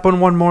know what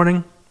happened one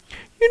morning?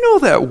 You know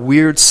that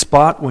weird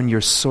spot when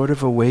you're sort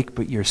of awake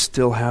but you're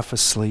still half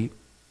asleep?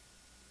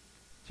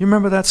 Do you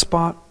remember that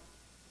spot?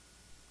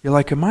 You're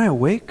like, am I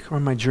awake or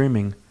am I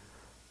dreaming?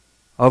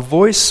 A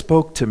voice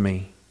spoke to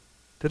me.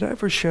 Did I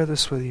ever share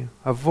this with you?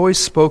 A voice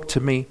spoke to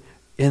me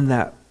in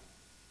that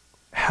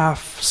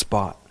half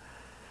spot.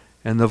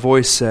 And the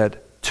voice said,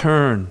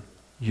 turn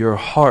your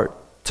heart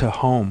to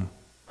home.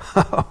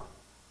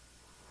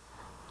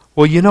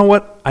 Well, you know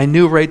what? I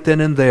knew right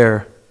then and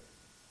there,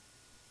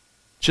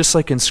 just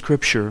like in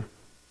Scripture,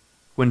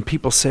 when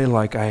people say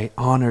like, I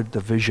honored the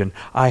vision,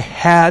 I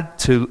had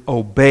to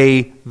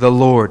obey the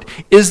Lord.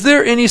 Is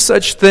there any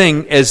such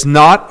thing as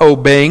not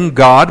obeying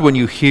God when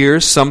you hear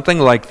something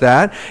like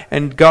that?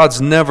 And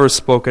God's never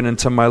spoken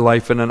into my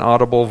life in an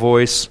audible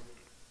voice.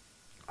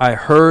 I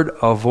heard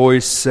a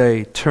voice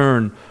say,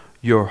 turn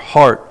your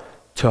heart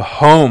to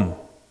home.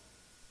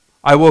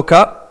 I woke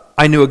up,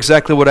 I knew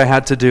exactly what I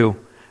had to do.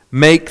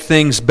 Make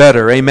things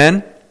better.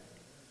 Amen?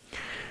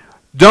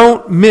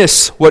 Don't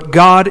miss what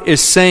God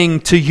is saying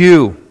to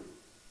you.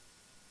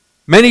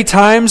 Many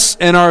times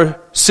in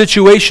our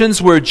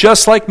situations, we're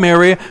just like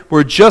Mary,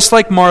 we're just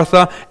like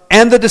Martha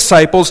and the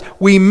disciples.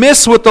 We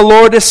miss what the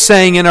Lord is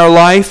saying in our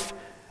life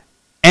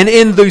and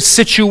in those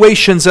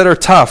situations that are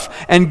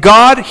tough. And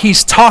God,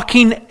 He's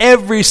talking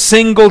every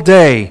single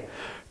day.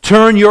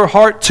 Turn your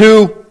heart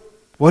to,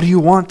 what do you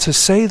want to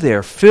say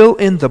there? Fill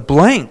in the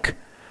blank.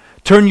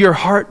 Turn your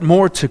heart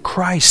more to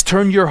Christ.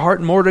 Turn your heart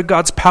more to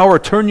God's power.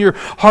 Turn your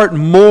heart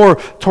more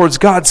towards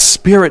God's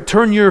Spirit.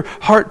 Turn your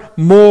heart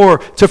more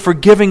to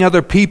forgiving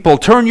other people.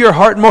 Turn your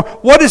heart more.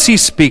 What is He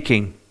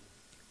speaking?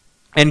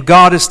 And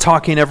God is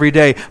talking every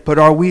day. But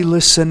are we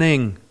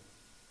listening?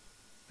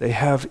 They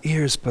have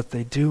ears, but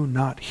they do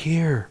not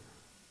hear.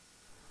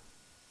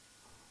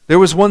 There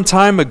was one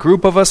time a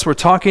group of us were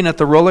talking at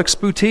the Rolex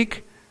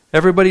boutique.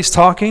 Everybody's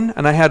talking,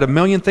 and I had a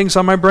million things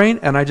on my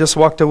brain, and I just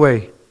walked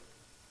away.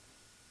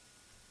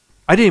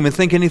 I didn't even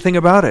think anything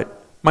about it.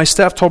 My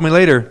staff told me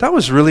later, that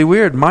was really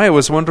weird. Maya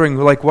was wondering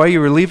like why you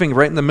were leaving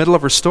right in the middle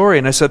of her story.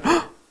 And I said,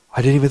 I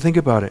didn't even think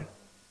about it.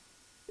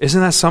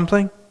 Isn't that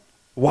something?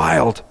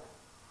 Wild.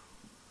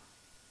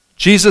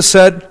 Jesus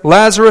said,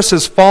 Lazarus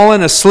has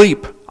fallen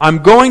asleep. I'm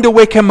going to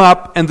wake him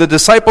up. And the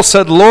disciple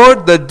said,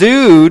 Lord, the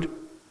dude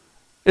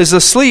is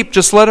asleep.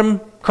 Just let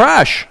him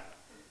crash.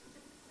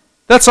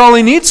 That's all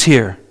he needs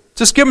here.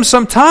 Just give him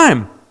some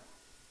time.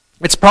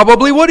 It's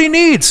probably what he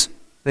needs.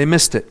 They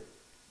missed it.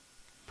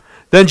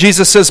 Then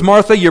Jesus says,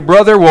 Martha, your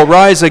brother will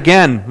rise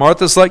again.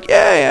 Martha's like,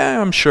 yeah,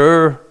 I'm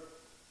sure.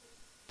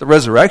 The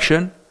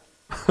resurrection.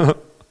 At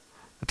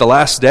the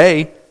last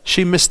day,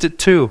 she missed it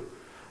too.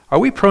 Are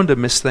we prone to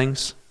miss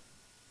things?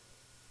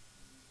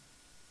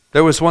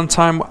 There was one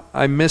time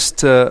I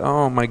missed,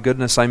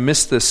 I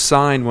missed this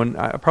sign when,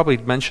 I probably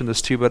mentioned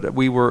this to you, but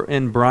we were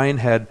in Bryan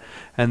Head,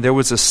 and there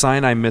was a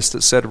sign I missed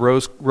that said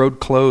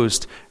road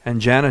closed, and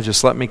Jana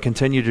just let me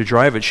continue to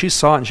drive it. She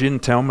saw it and she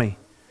didn't tell me.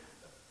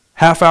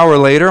 Half hour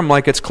later, I'm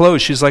like, it's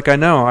closed. She's like, I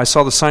know. I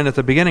saw the sign at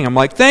the beginning. I'm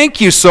like,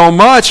 thank you so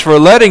much for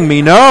letting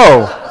me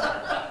know.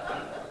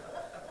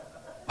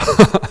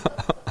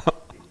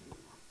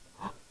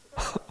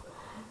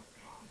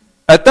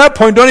 At that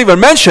point, don't even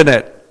mention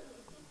it.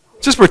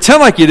 Just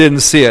pretend like you didn't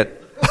see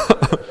it.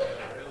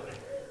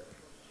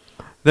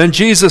 Then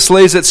Jesus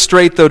lays it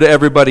straight, though, to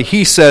everybody.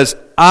 He says,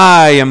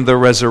 I am the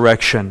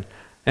resurrection,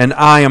 and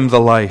I am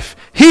the life.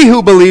 He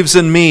who believes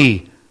in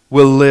me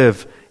will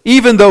live,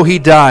 even though he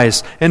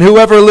dies, and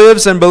whoever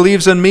lives and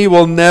believes in me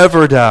will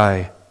never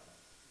die.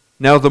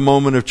 Now the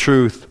moment of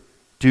truth.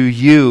 Do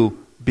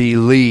you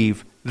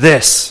believe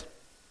this?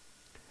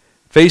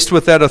 Faced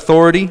with that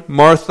authority,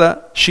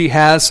 Martha, she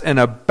has an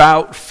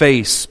about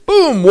face.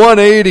 Boom,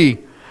 180.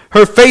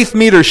 Her faith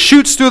meter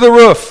shoots through the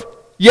roof.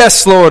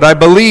 Yes, Lord, I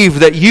believe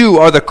that you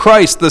are the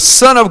Christ, the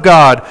Son of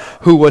God,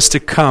 who was to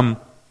come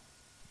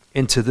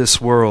into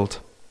this world.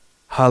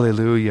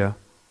 Hallelujah.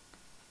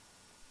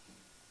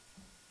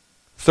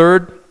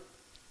 Third,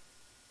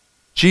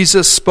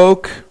 Jesus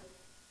spoke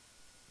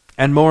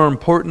and more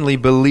importantly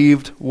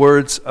believed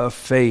words of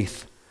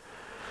faith.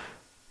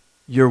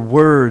 Your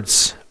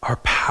words are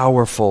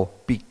powerful.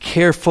 Be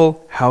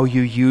careful how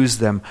you use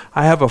them.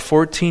 I have a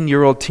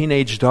 14-year-old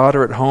teenage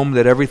daughter at home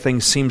that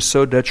everything seems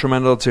so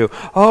detrimental to.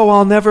 Oh,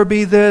 I'll never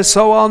be this.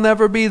 Oh, I'll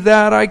never be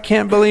that. I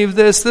can't believe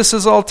this. This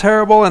is all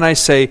terrible. And I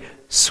say,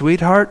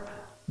 sweetheart,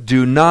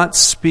 do not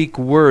speak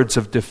words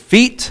of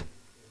defeat,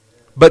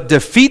 but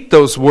defeat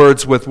those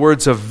words with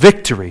words of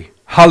victory.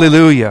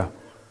 Hallelujah.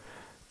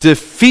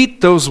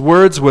 Defeat those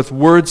words with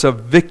words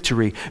of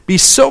victory. Be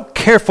so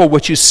careful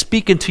what you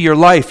speak into your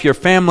life, your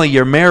family,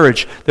 your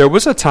marriage. There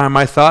was a time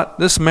I thought,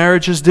 this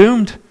marriage is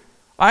doomed.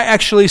 I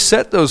actually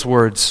said those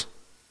words.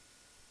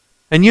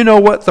 And you know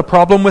what the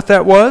problem with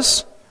that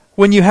was?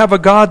 When you have a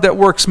God that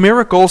works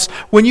miracles,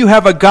 when you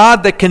have a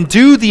God that can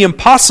do the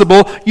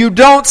impossible, you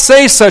don't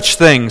say such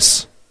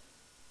things.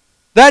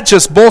 That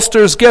just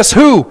bolsters, guess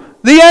who?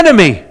 The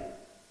enemy.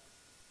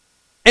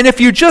 And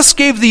if you just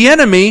gave the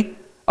enemy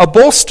a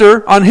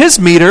bolster on his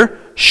meter,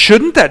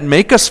 shouldn't that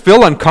make us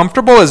feel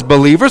uncomfortable as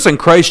believers in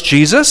Christ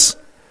Jesus?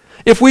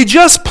 If we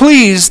just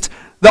pleased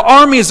the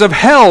armies of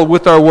hell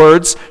with our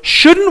words,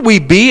 shouldn't we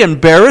be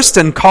embarrassed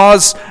and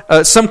cause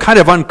some kind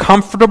of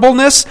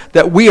uncomfortableness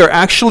that we are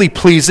actually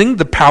pleasing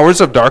the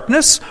powers of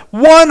darkness?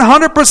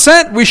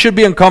 100% we should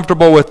be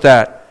uncomfortable with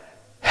that.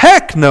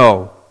 Heck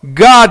no.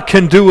 God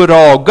can do it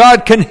all.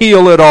 God can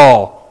heal it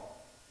all.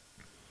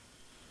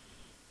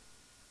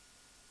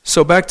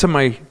 So back to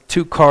my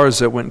 2 cars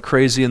that went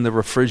crazy in the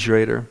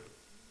refrigerator.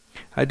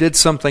 I did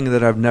something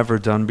that I've never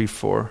done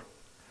before.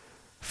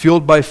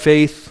 Fueled by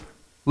faith,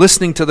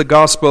 listening to the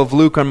Gospel of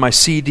Luke on my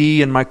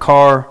CD in my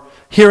car,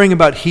 hearing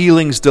about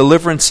healings,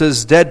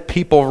 deliverances, dead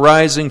people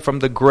rising from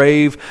the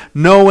grave,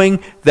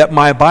 knowing that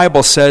my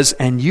Bible says,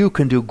 and you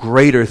can do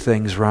greater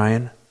things,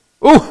 Ryan.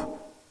 Ooh!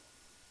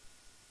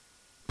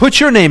 Put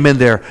your name in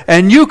there,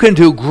 and you can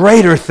do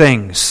greater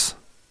things.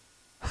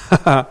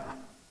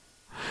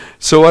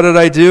 So what did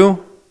I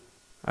do?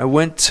 I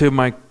went to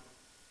my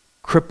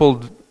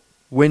crippled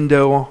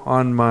window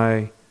on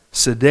my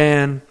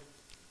sedan,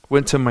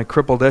 went to my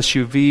crippled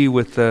SUV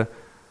with the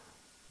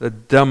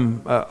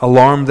dumb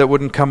alarm that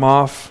wouldn't come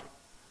off,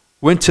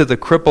 went to the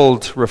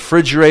crippled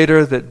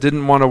refrigerator that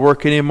didn't want to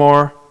work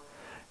anymore,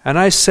 and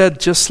I said,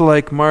 just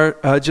like in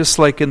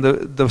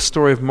the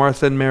story of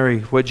Martha and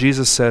Mary, what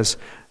Jesus says,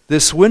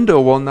 this window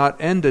will not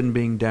end in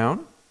being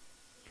down.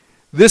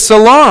 This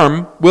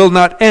alarm will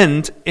not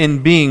end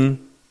in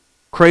being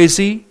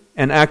crazy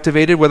and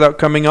activated without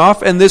coming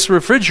off, and this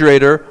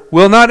refrigerator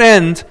will not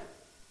end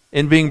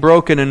in being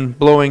broken and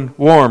blowing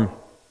warm.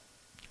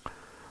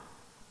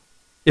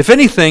 If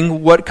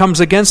anything, what comes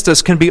against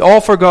us can be all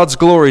for God's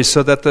glory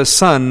so that the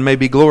Son may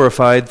be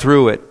glorified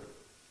through it.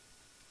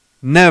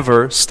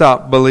 Never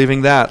stop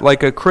believing that.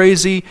 Like a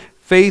crazy,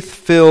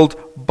 faith-filled,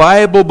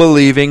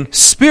 Bible-believing,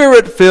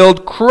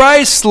 Spirit-filled,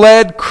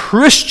 Christ-led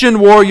Christian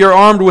warrior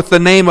armed with the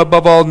name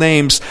above all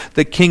names,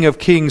 the King of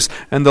Kings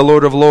and the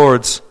Lord of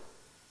Lords,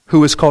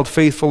 who is called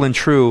faithful and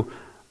true.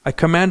 I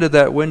commanded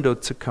that window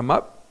to come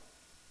up.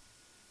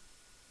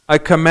 I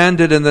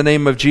commanded in the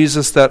name of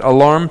Jesus that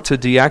alarm to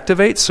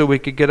deactivate so we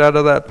could get out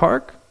of that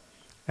park.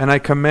 And I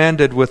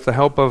commanded, with the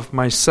help of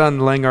my son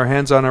laying our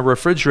hands on a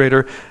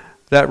refrigerator,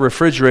 that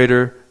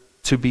refrigerator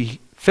to be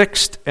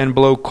fixed and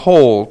blow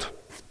cold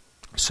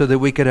so that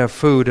we could have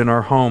food in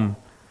our home.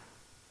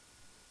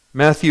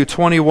 Matthew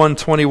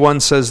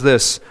 21:21 says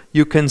this,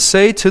 you can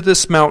say to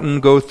this mountain,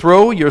 go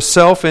throw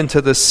yourself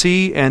into the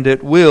sea, and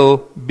it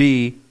will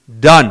be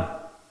done.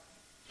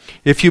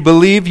 If you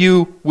believe,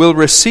 you will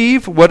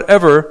receive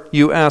whatever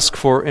you ask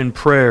for in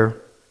prayer.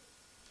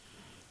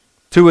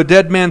 To a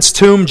dead man's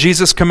tomb,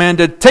 Jesus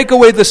commanded, take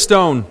away the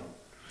stone.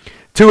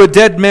 To a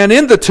dead man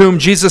in the tomb,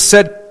 Jesus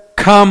said,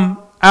 come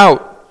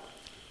out.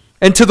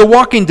 And to the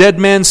walking dead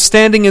man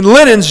standing in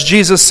linens,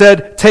 Jesus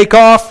said, take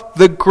off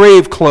the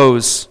grave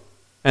clothes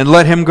and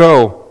let him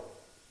go.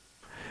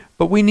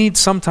 But we need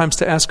sometimes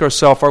to ask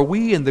ourselves, are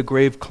we in the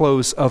grave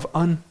clothes of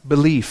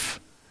unbelief?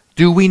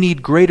 Do we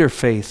need greater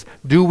faith?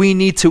 Do we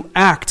need to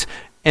act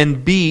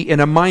and be in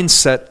a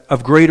mindset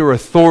of greater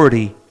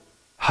authority?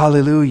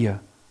 Hallelujah.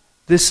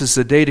 This is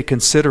the day to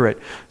consider it.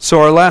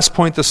 So our last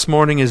point this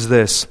morning is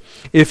this.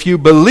 If you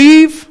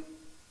believe,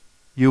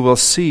 you will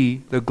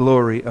see the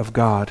glory of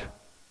God.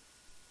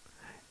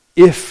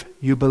 If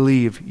you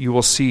believe, you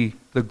will see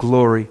the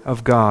glory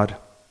of God.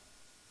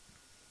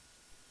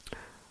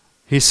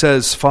 He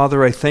says,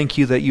 Father, I thank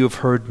you that you have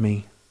heard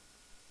me.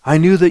 I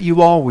knew that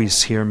you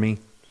always hear me.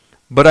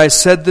 But I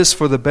said this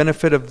for the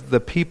benefit of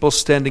the people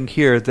standing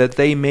here, that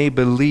they may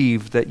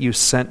believe that you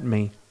sent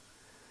me.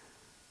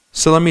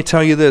 So let me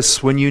tell you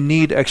this, when you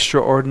need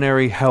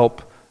extraordinary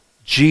help,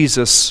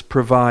 Jesus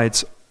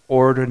provides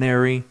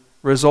ordinary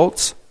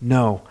results?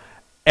 No,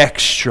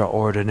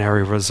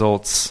 extraordinary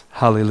results.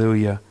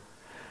 Hallelujah.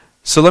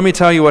 So let me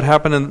tell you what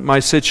happened in my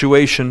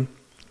situation,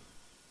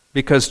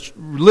 because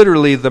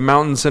literally the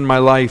mountains in my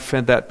life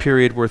at that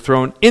period were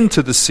thrown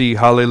into the sea,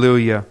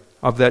 hallelujah,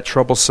 of that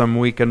troublesome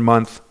week and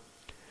month.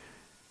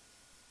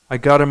 I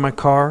got in my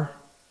car.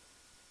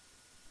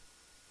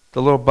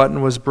 The little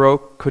button was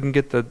broke. Couldn't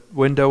get the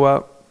window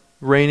up.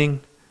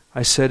 Raining.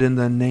 I said, in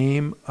the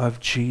name of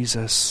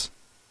Jesus,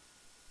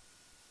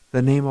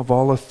 the name of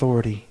all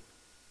authority,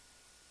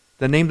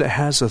 the name that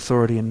has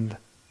authority in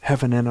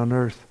heaven and on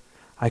earth,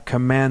 I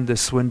command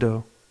this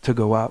window to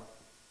go up.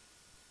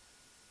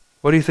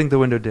 What do you think the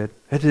window did?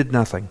 It did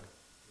nothing.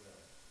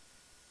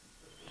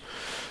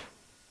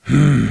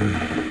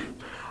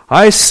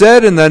 I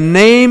said, in the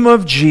name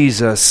of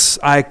Jesus,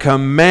 I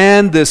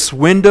command this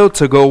window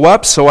to go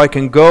up so I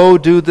can go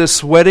do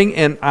this wedding,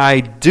 and I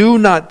do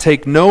not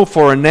take no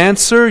for an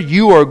answer.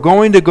 You are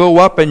going to go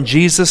up in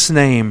Jesus'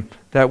 name.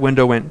 That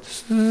window went.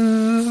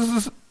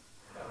 Can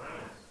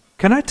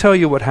I tell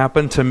you what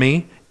happened to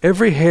me?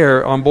 Every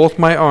hair on both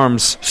my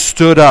arms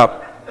stood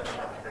up.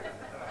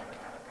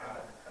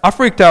 I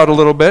freaked out a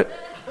little bit.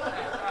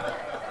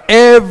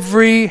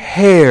 Every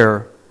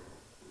hair.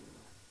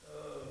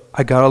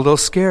 I got a little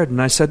scared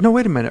and I said, no,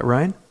 wait a minute,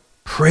 Ryan.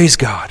 Praise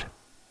God.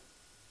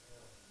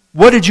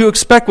 What did you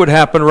expect would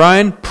happen,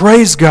 Ryan?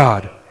 Praise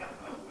God.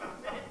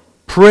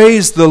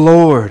 Praise the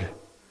Lord.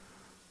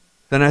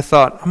 Then I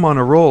thought, I'm on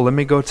a roll. Let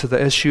me go to the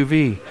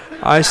SUV.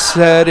 I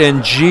said,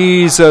 in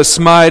Jesus'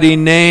 mighty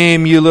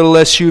name, you little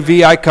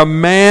SUV, I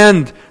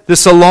command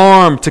this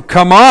alarm to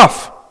come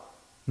off.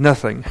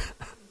 Nothing.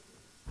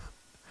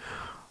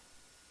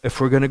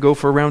 If we're going to go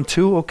for round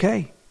 2,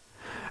 okay.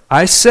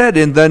 I said,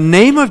 in the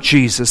name of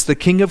Jesus, the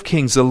King of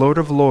Kings, the Lord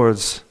of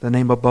Lords, the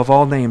name above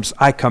all names,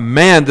 I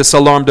command this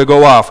alarm to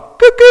go off.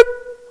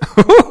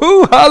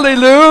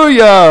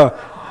 Hallelujah.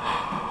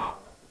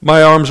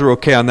 My arms were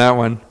okay on that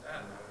one.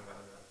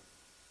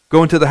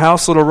 Go into the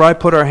house, little Rye,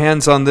 put our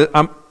hands on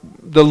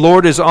the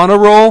Lord is on a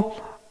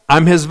roll.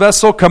 I'm His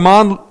vessel. Come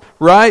on,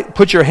 Rye,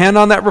 put your hand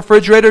on that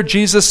refrigerator.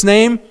 Jesus'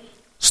 name.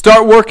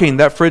 Start working.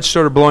 That fridge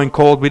started blowing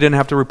cold. We didn't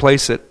have to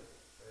replace it.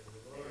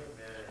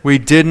 We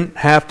didn't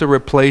have to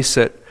replace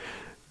it.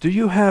 Do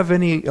you have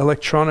any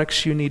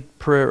electronics you need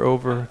prayer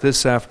over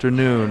this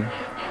afternoon?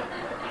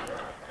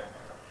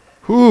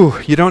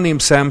 You don't need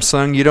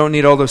Samsung. You don't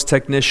need all those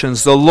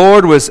technicians. The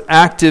Lord was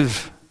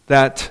active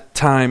that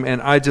time,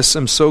 and I just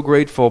am so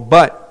grateful.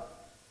 But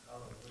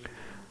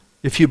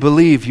if you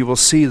believe, you will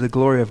see the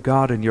glory of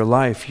God in your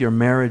life, your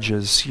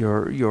marriages,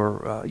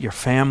 your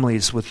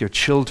families, with your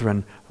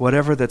children,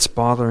 whatever that's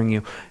bothering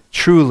you.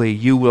 Truly,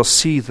 you will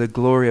see the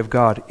glory of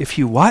God. If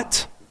you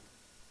what?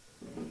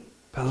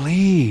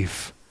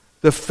 Believe.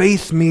 The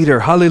faith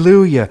meter.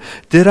 Hallelujah.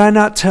 Did I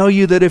not tell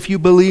you that if you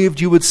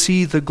believed, you would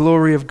see the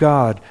glory of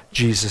God?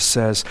 Jesus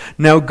says.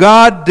 Now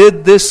God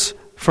did this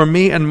for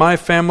me and my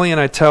family, and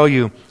I tell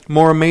you,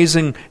 more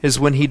amazing is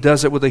when He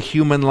does it with a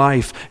human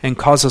life and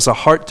causes a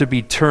heart to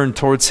be turned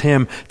towards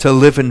Him to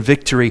live in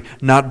victory,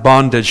 not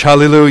bondage.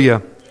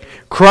 Hallelujah.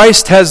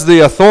 Christ has the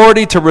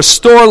authority to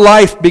restore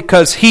life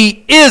because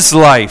He is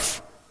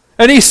life.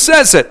 And He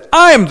says it,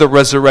 I am the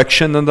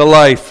resurrection and the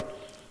life.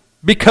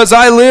 Because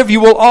I live, you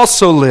will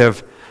also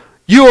live.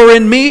 You are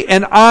in me,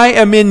 and I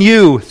am in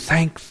you.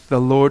 Thank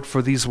the Lord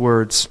for these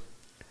words.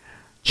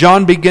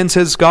 John begins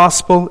his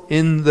gospel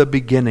in the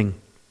beginning,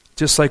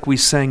 just like we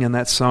sang in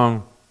that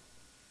song.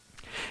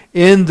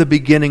 In the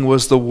beginning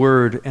was the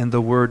Word, and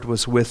the Word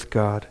was with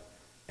God,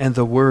 and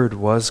the Word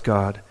was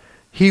God.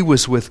 He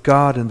was with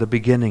God in the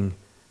beginning.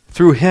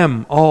 Through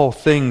Him all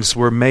things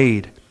were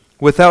made.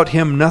 Without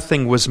Him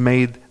nothing was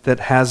made that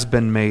has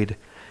been made.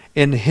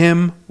 In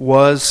Him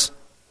was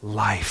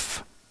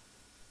life,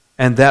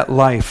 and that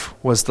life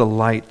was the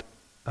light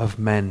of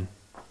men.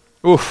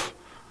 Oof!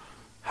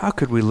 How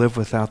could we live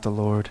without the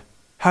Lord?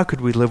 How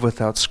could we live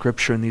without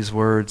Scripture and these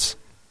words?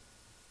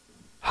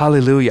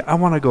 Hallelujah. I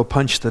want to go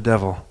punch the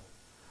devil.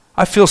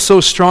 I feel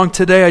so strong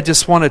today, I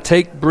just want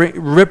to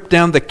rip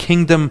down the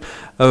kingdom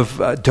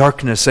of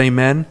darkness,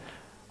 amen,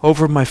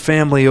 over my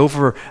family,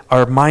 over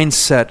our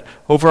mindset,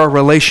 over our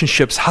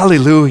relationships.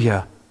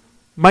 Hallelujah.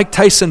 Mike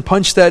Tyson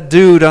punched that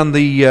dude on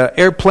the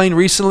airplane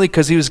recently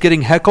because he was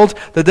getting heckled.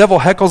 The devil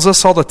heckles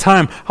us all the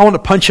time. I want to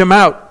punch him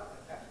out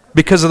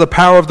because of the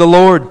power of the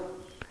Lord.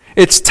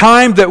 It's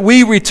time that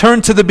we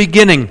return to the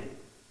beginning.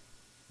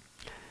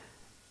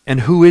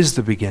 And who is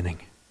the beginning?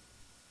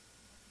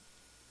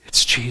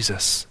 It's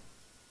Jesus.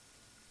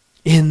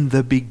 In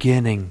the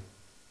beginning.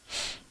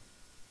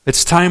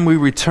 It's time we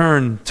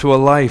return to a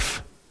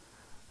life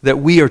that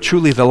we are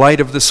truly the light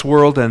of this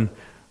world and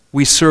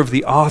we serve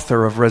the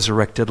author of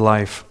resurrected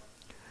life.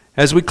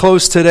 As we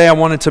close today, I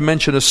wanted to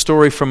mention a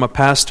story from a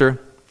pastor,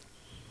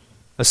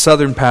 a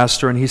southern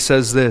pastor, and he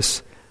says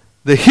this: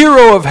 the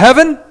hero of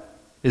heaven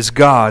is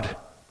God.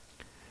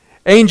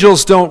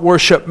 Angels don't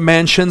worship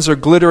mansions or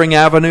glittering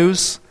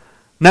avenues.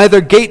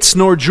 Neither gates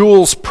nor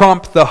jewels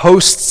prompt the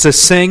hosts to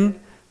sing.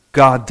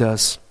 God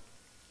does.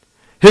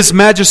 His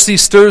majesty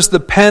stirs the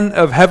pen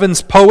of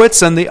heaven's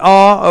poets and the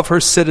awe of her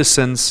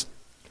citizens.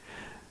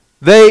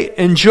 They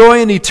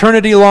enjoy an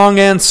eternity-long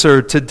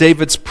answer to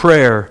David's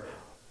prayer.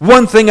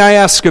 One thing I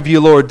ask of you,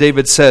 Lord,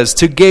 David says,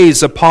 to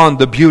gaze upon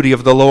the beauty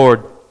of the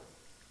Lord.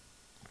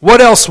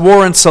 What else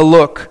warrants a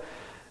look?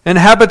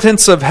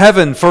 Inhabitants of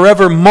heaven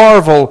forever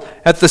marvel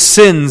at the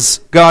sins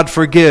God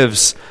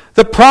forgives,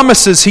 the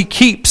promises He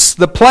keeps,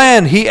 the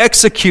plan He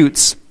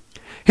executes.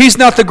 He's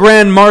not the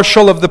grand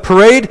marshal of the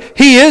parade.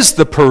 He is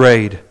the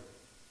parade.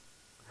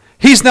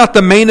 He's not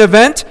the main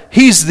event.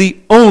 He's the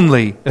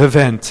only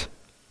event.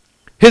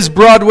 His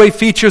Broadway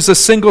features a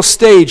single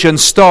stage and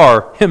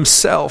star,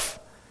 Himself.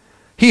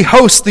 He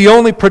hosts the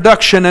only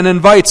production and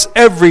invites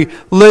every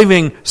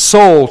living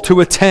soul to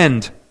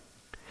attend.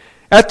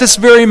 At this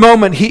very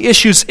moment, He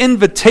issues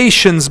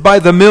invitations by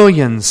the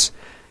millions.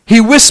 He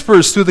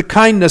whispers through the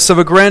kindness of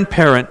a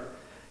grandparent.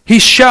 He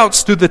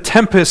shouts through the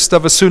tempest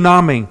of a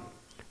tsunami.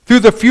 Through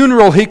the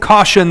funeral, He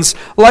cautions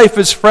life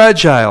is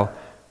fragile.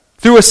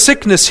 Through a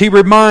sickness, He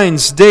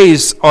reminds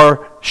days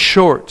are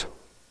short.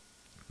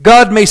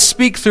 God may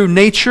speak through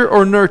nature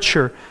or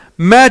nurture,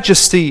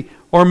 majesty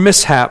or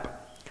mishap.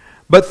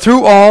 But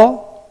through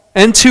all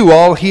and to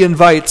all He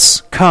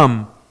invites,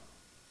 come.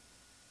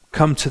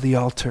 Come to the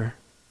altar.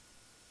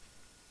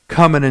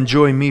 Come and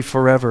enjoy me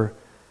forever.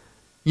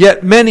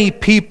 Yet many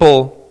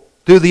people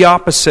do the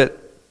opposite,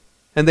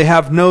 and they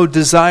have no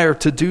desire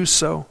to do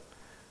so.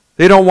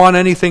 They don't want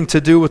anything to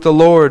do with the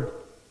Lord.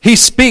 He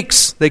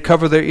speaks, they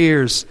cover their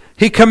ears.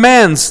 He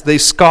commands, they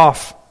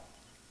scoff.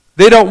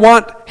 They don't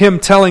want him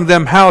telling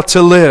them how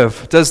to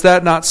live. Does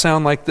that not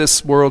sound like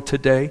this world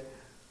today?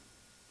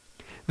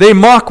 They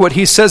mock what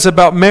he says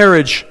about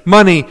marriage,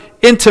 money,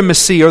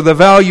 intimacy, or the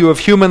value of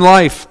human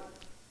life.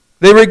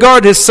 They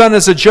regard his son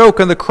as a joke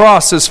and the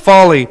cross as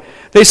folly.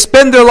 They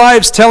spend their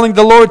lives telling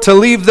the Lord to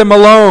leave them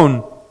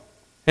alone.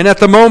 And at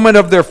the moment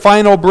of their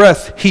final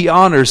breath, he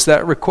honors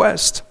that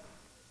request.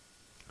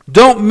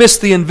 Don't miss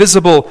the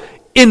invisible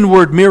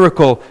inward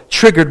miracle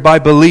triggered by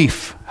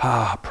belief.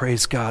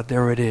 Praise God,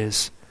 there it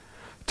is.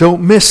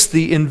 Don't miss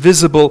the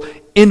invisible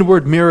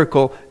inward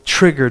miracle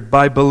triggered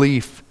by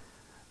belief.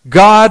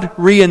 God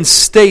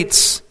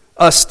reinstates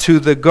us to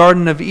the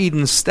Garden of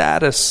Eden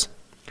status.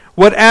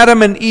 What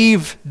Adam and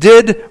Eve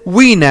did,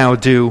 we now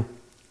do.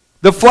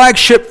 The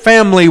flagship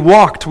family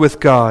walked with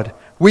God.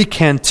 We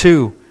can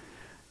too.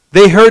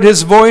 They heard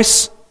his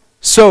voice,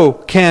 so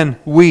can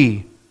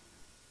we.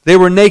 They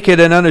were naked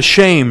and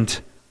unashamed.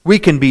 We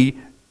can be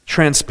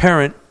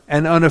transparent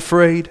and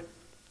unafraid.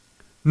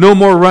 No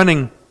more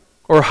running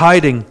or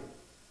hiding.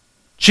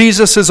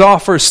 Jesus'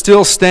 offer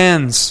still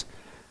stands.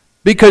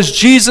 Because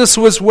Jesus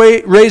was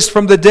raised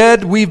from the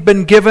dead, we've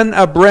been given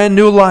a brand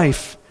new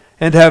life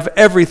and have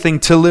everything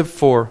to live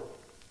for,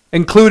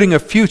 including a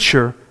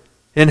future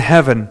in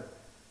heaven.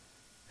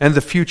 And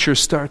the future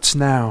starts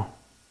now.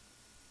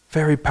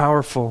 Very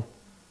powerful.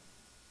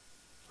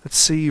 Let's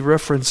see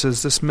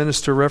references. This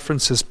minister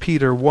references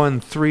Peter 1,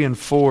 3, and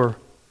 4.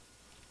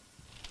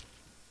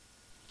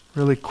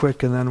 Really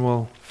quick, and then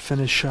we'll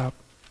finish up.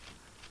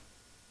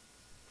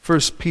 1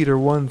 Peter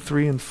 1,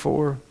 3, and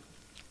 4.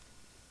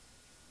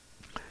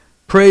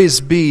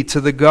 Praise be to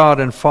the God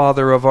and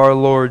Father of our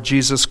Lord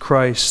Jesus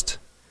Christ.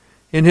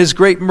 In his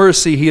great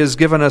mercy he has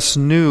given us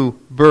new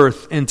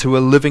birth into a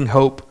living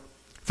hope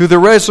through the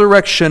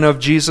resurrection of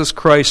Jesus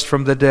Christ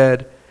from the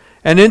dead,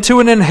 and into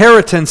an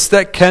inheritance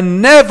that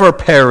can never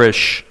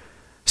perish,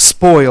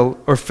 spoil,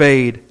 or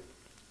fade,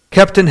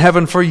 kept in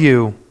heaven for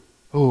you.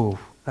 Oh,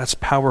 that's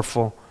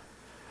powerful.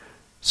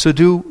 So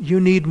do you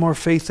need more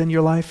faith in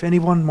your life?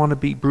 Anyone want to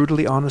be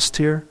brutally honest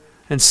here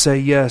and say,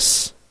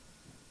 yes,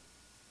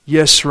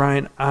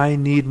 Ryan, I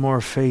need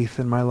more faith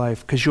in my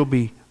life, because you'll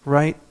be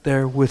right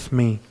there with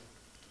me.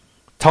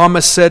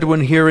 Thomas said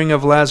when hearing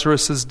of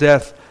Lazarus'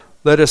 death,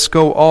 let us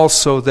go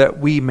also that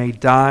we may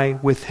die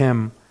with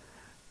him.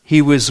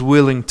 He was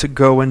willing to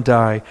go and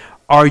die.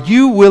 Are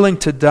you willing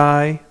to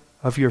die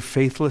of your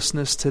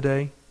faithlessness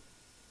today?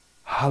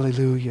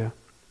 Hallelujah.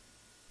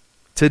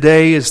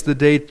 Today is the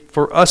day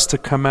for us to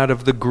come out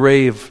of the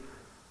grave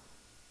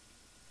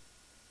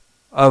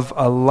of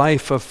a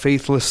life of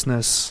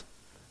faithlessness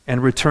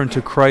and return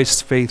to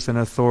Christ's faith and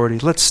authority.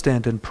 Let's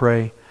stand and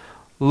pray.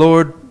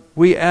 Lord,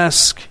 we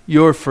ask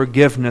your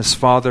forgiveness,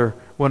 Father,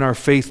 when our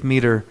faith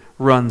meter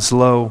runs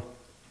low.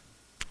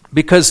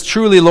 Because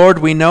truly, Lord,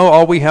 we know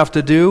all we have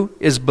to do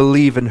is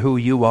believe in who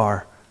you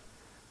are.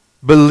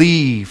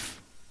 Believe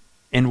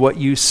in what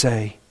you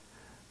say.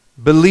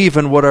 Believe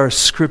in what our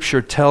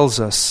Scripture tells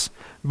us.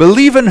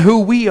 Believe in who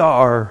we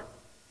are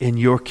in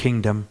your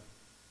kingdom.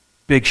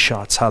 Big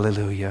shots,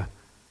 hallelujah.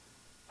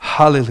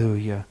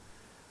 Hallelujah.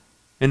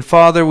 And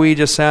Father, we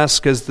just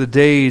ask as the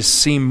days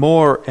seem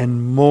more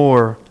and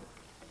more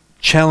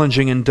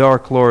challenging and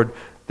dark, Lord,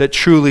 that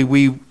truly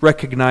we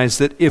recognize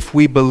that if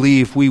we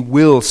believe, we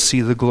will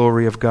see the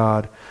glory of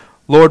God.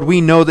 Lord, we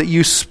know that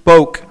you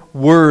spoke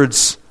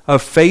words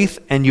of faith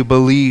and you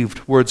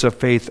believed words of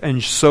faith,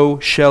 and so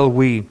shall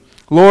we.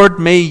 Lord,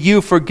 may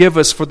you forgive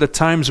us for the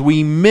times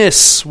we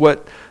miss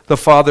what the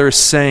Father is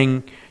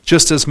saying,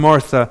 just as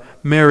Martha,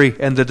 Mary,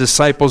 and the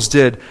disciples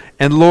did.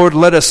 And Lord,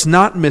 let us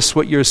not miss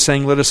what you're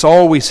saying. Let us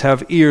always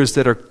have ears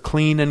that are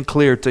clean and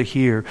clear to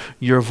hear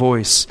your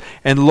voice.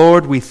 And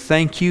Lord, we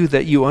thank you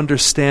that you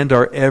understand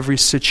our every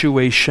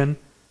situation.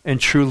 And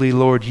truly,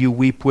 Lord, you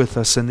weep with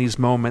us in these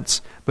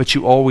moments, but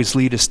you always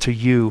lead us to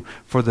you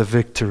for the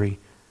victory.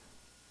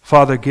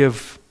 Father,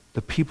 give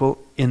the people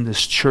in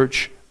this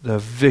church the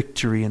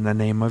victory in the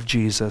name of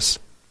Jesus.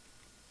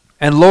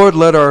 And Lord,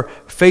 let our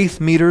faith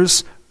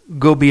meters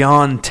go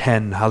beyond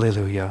 10,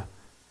 hallelujah,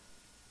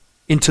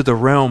 into the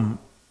realm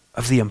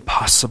of the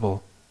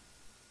impossible,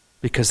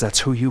 because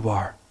that's who you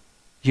are.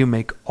 You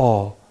make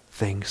all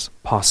things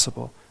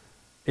possible.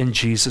 In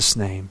Jesus'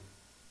 name,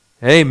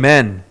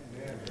 amen.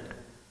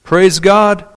 Praise God.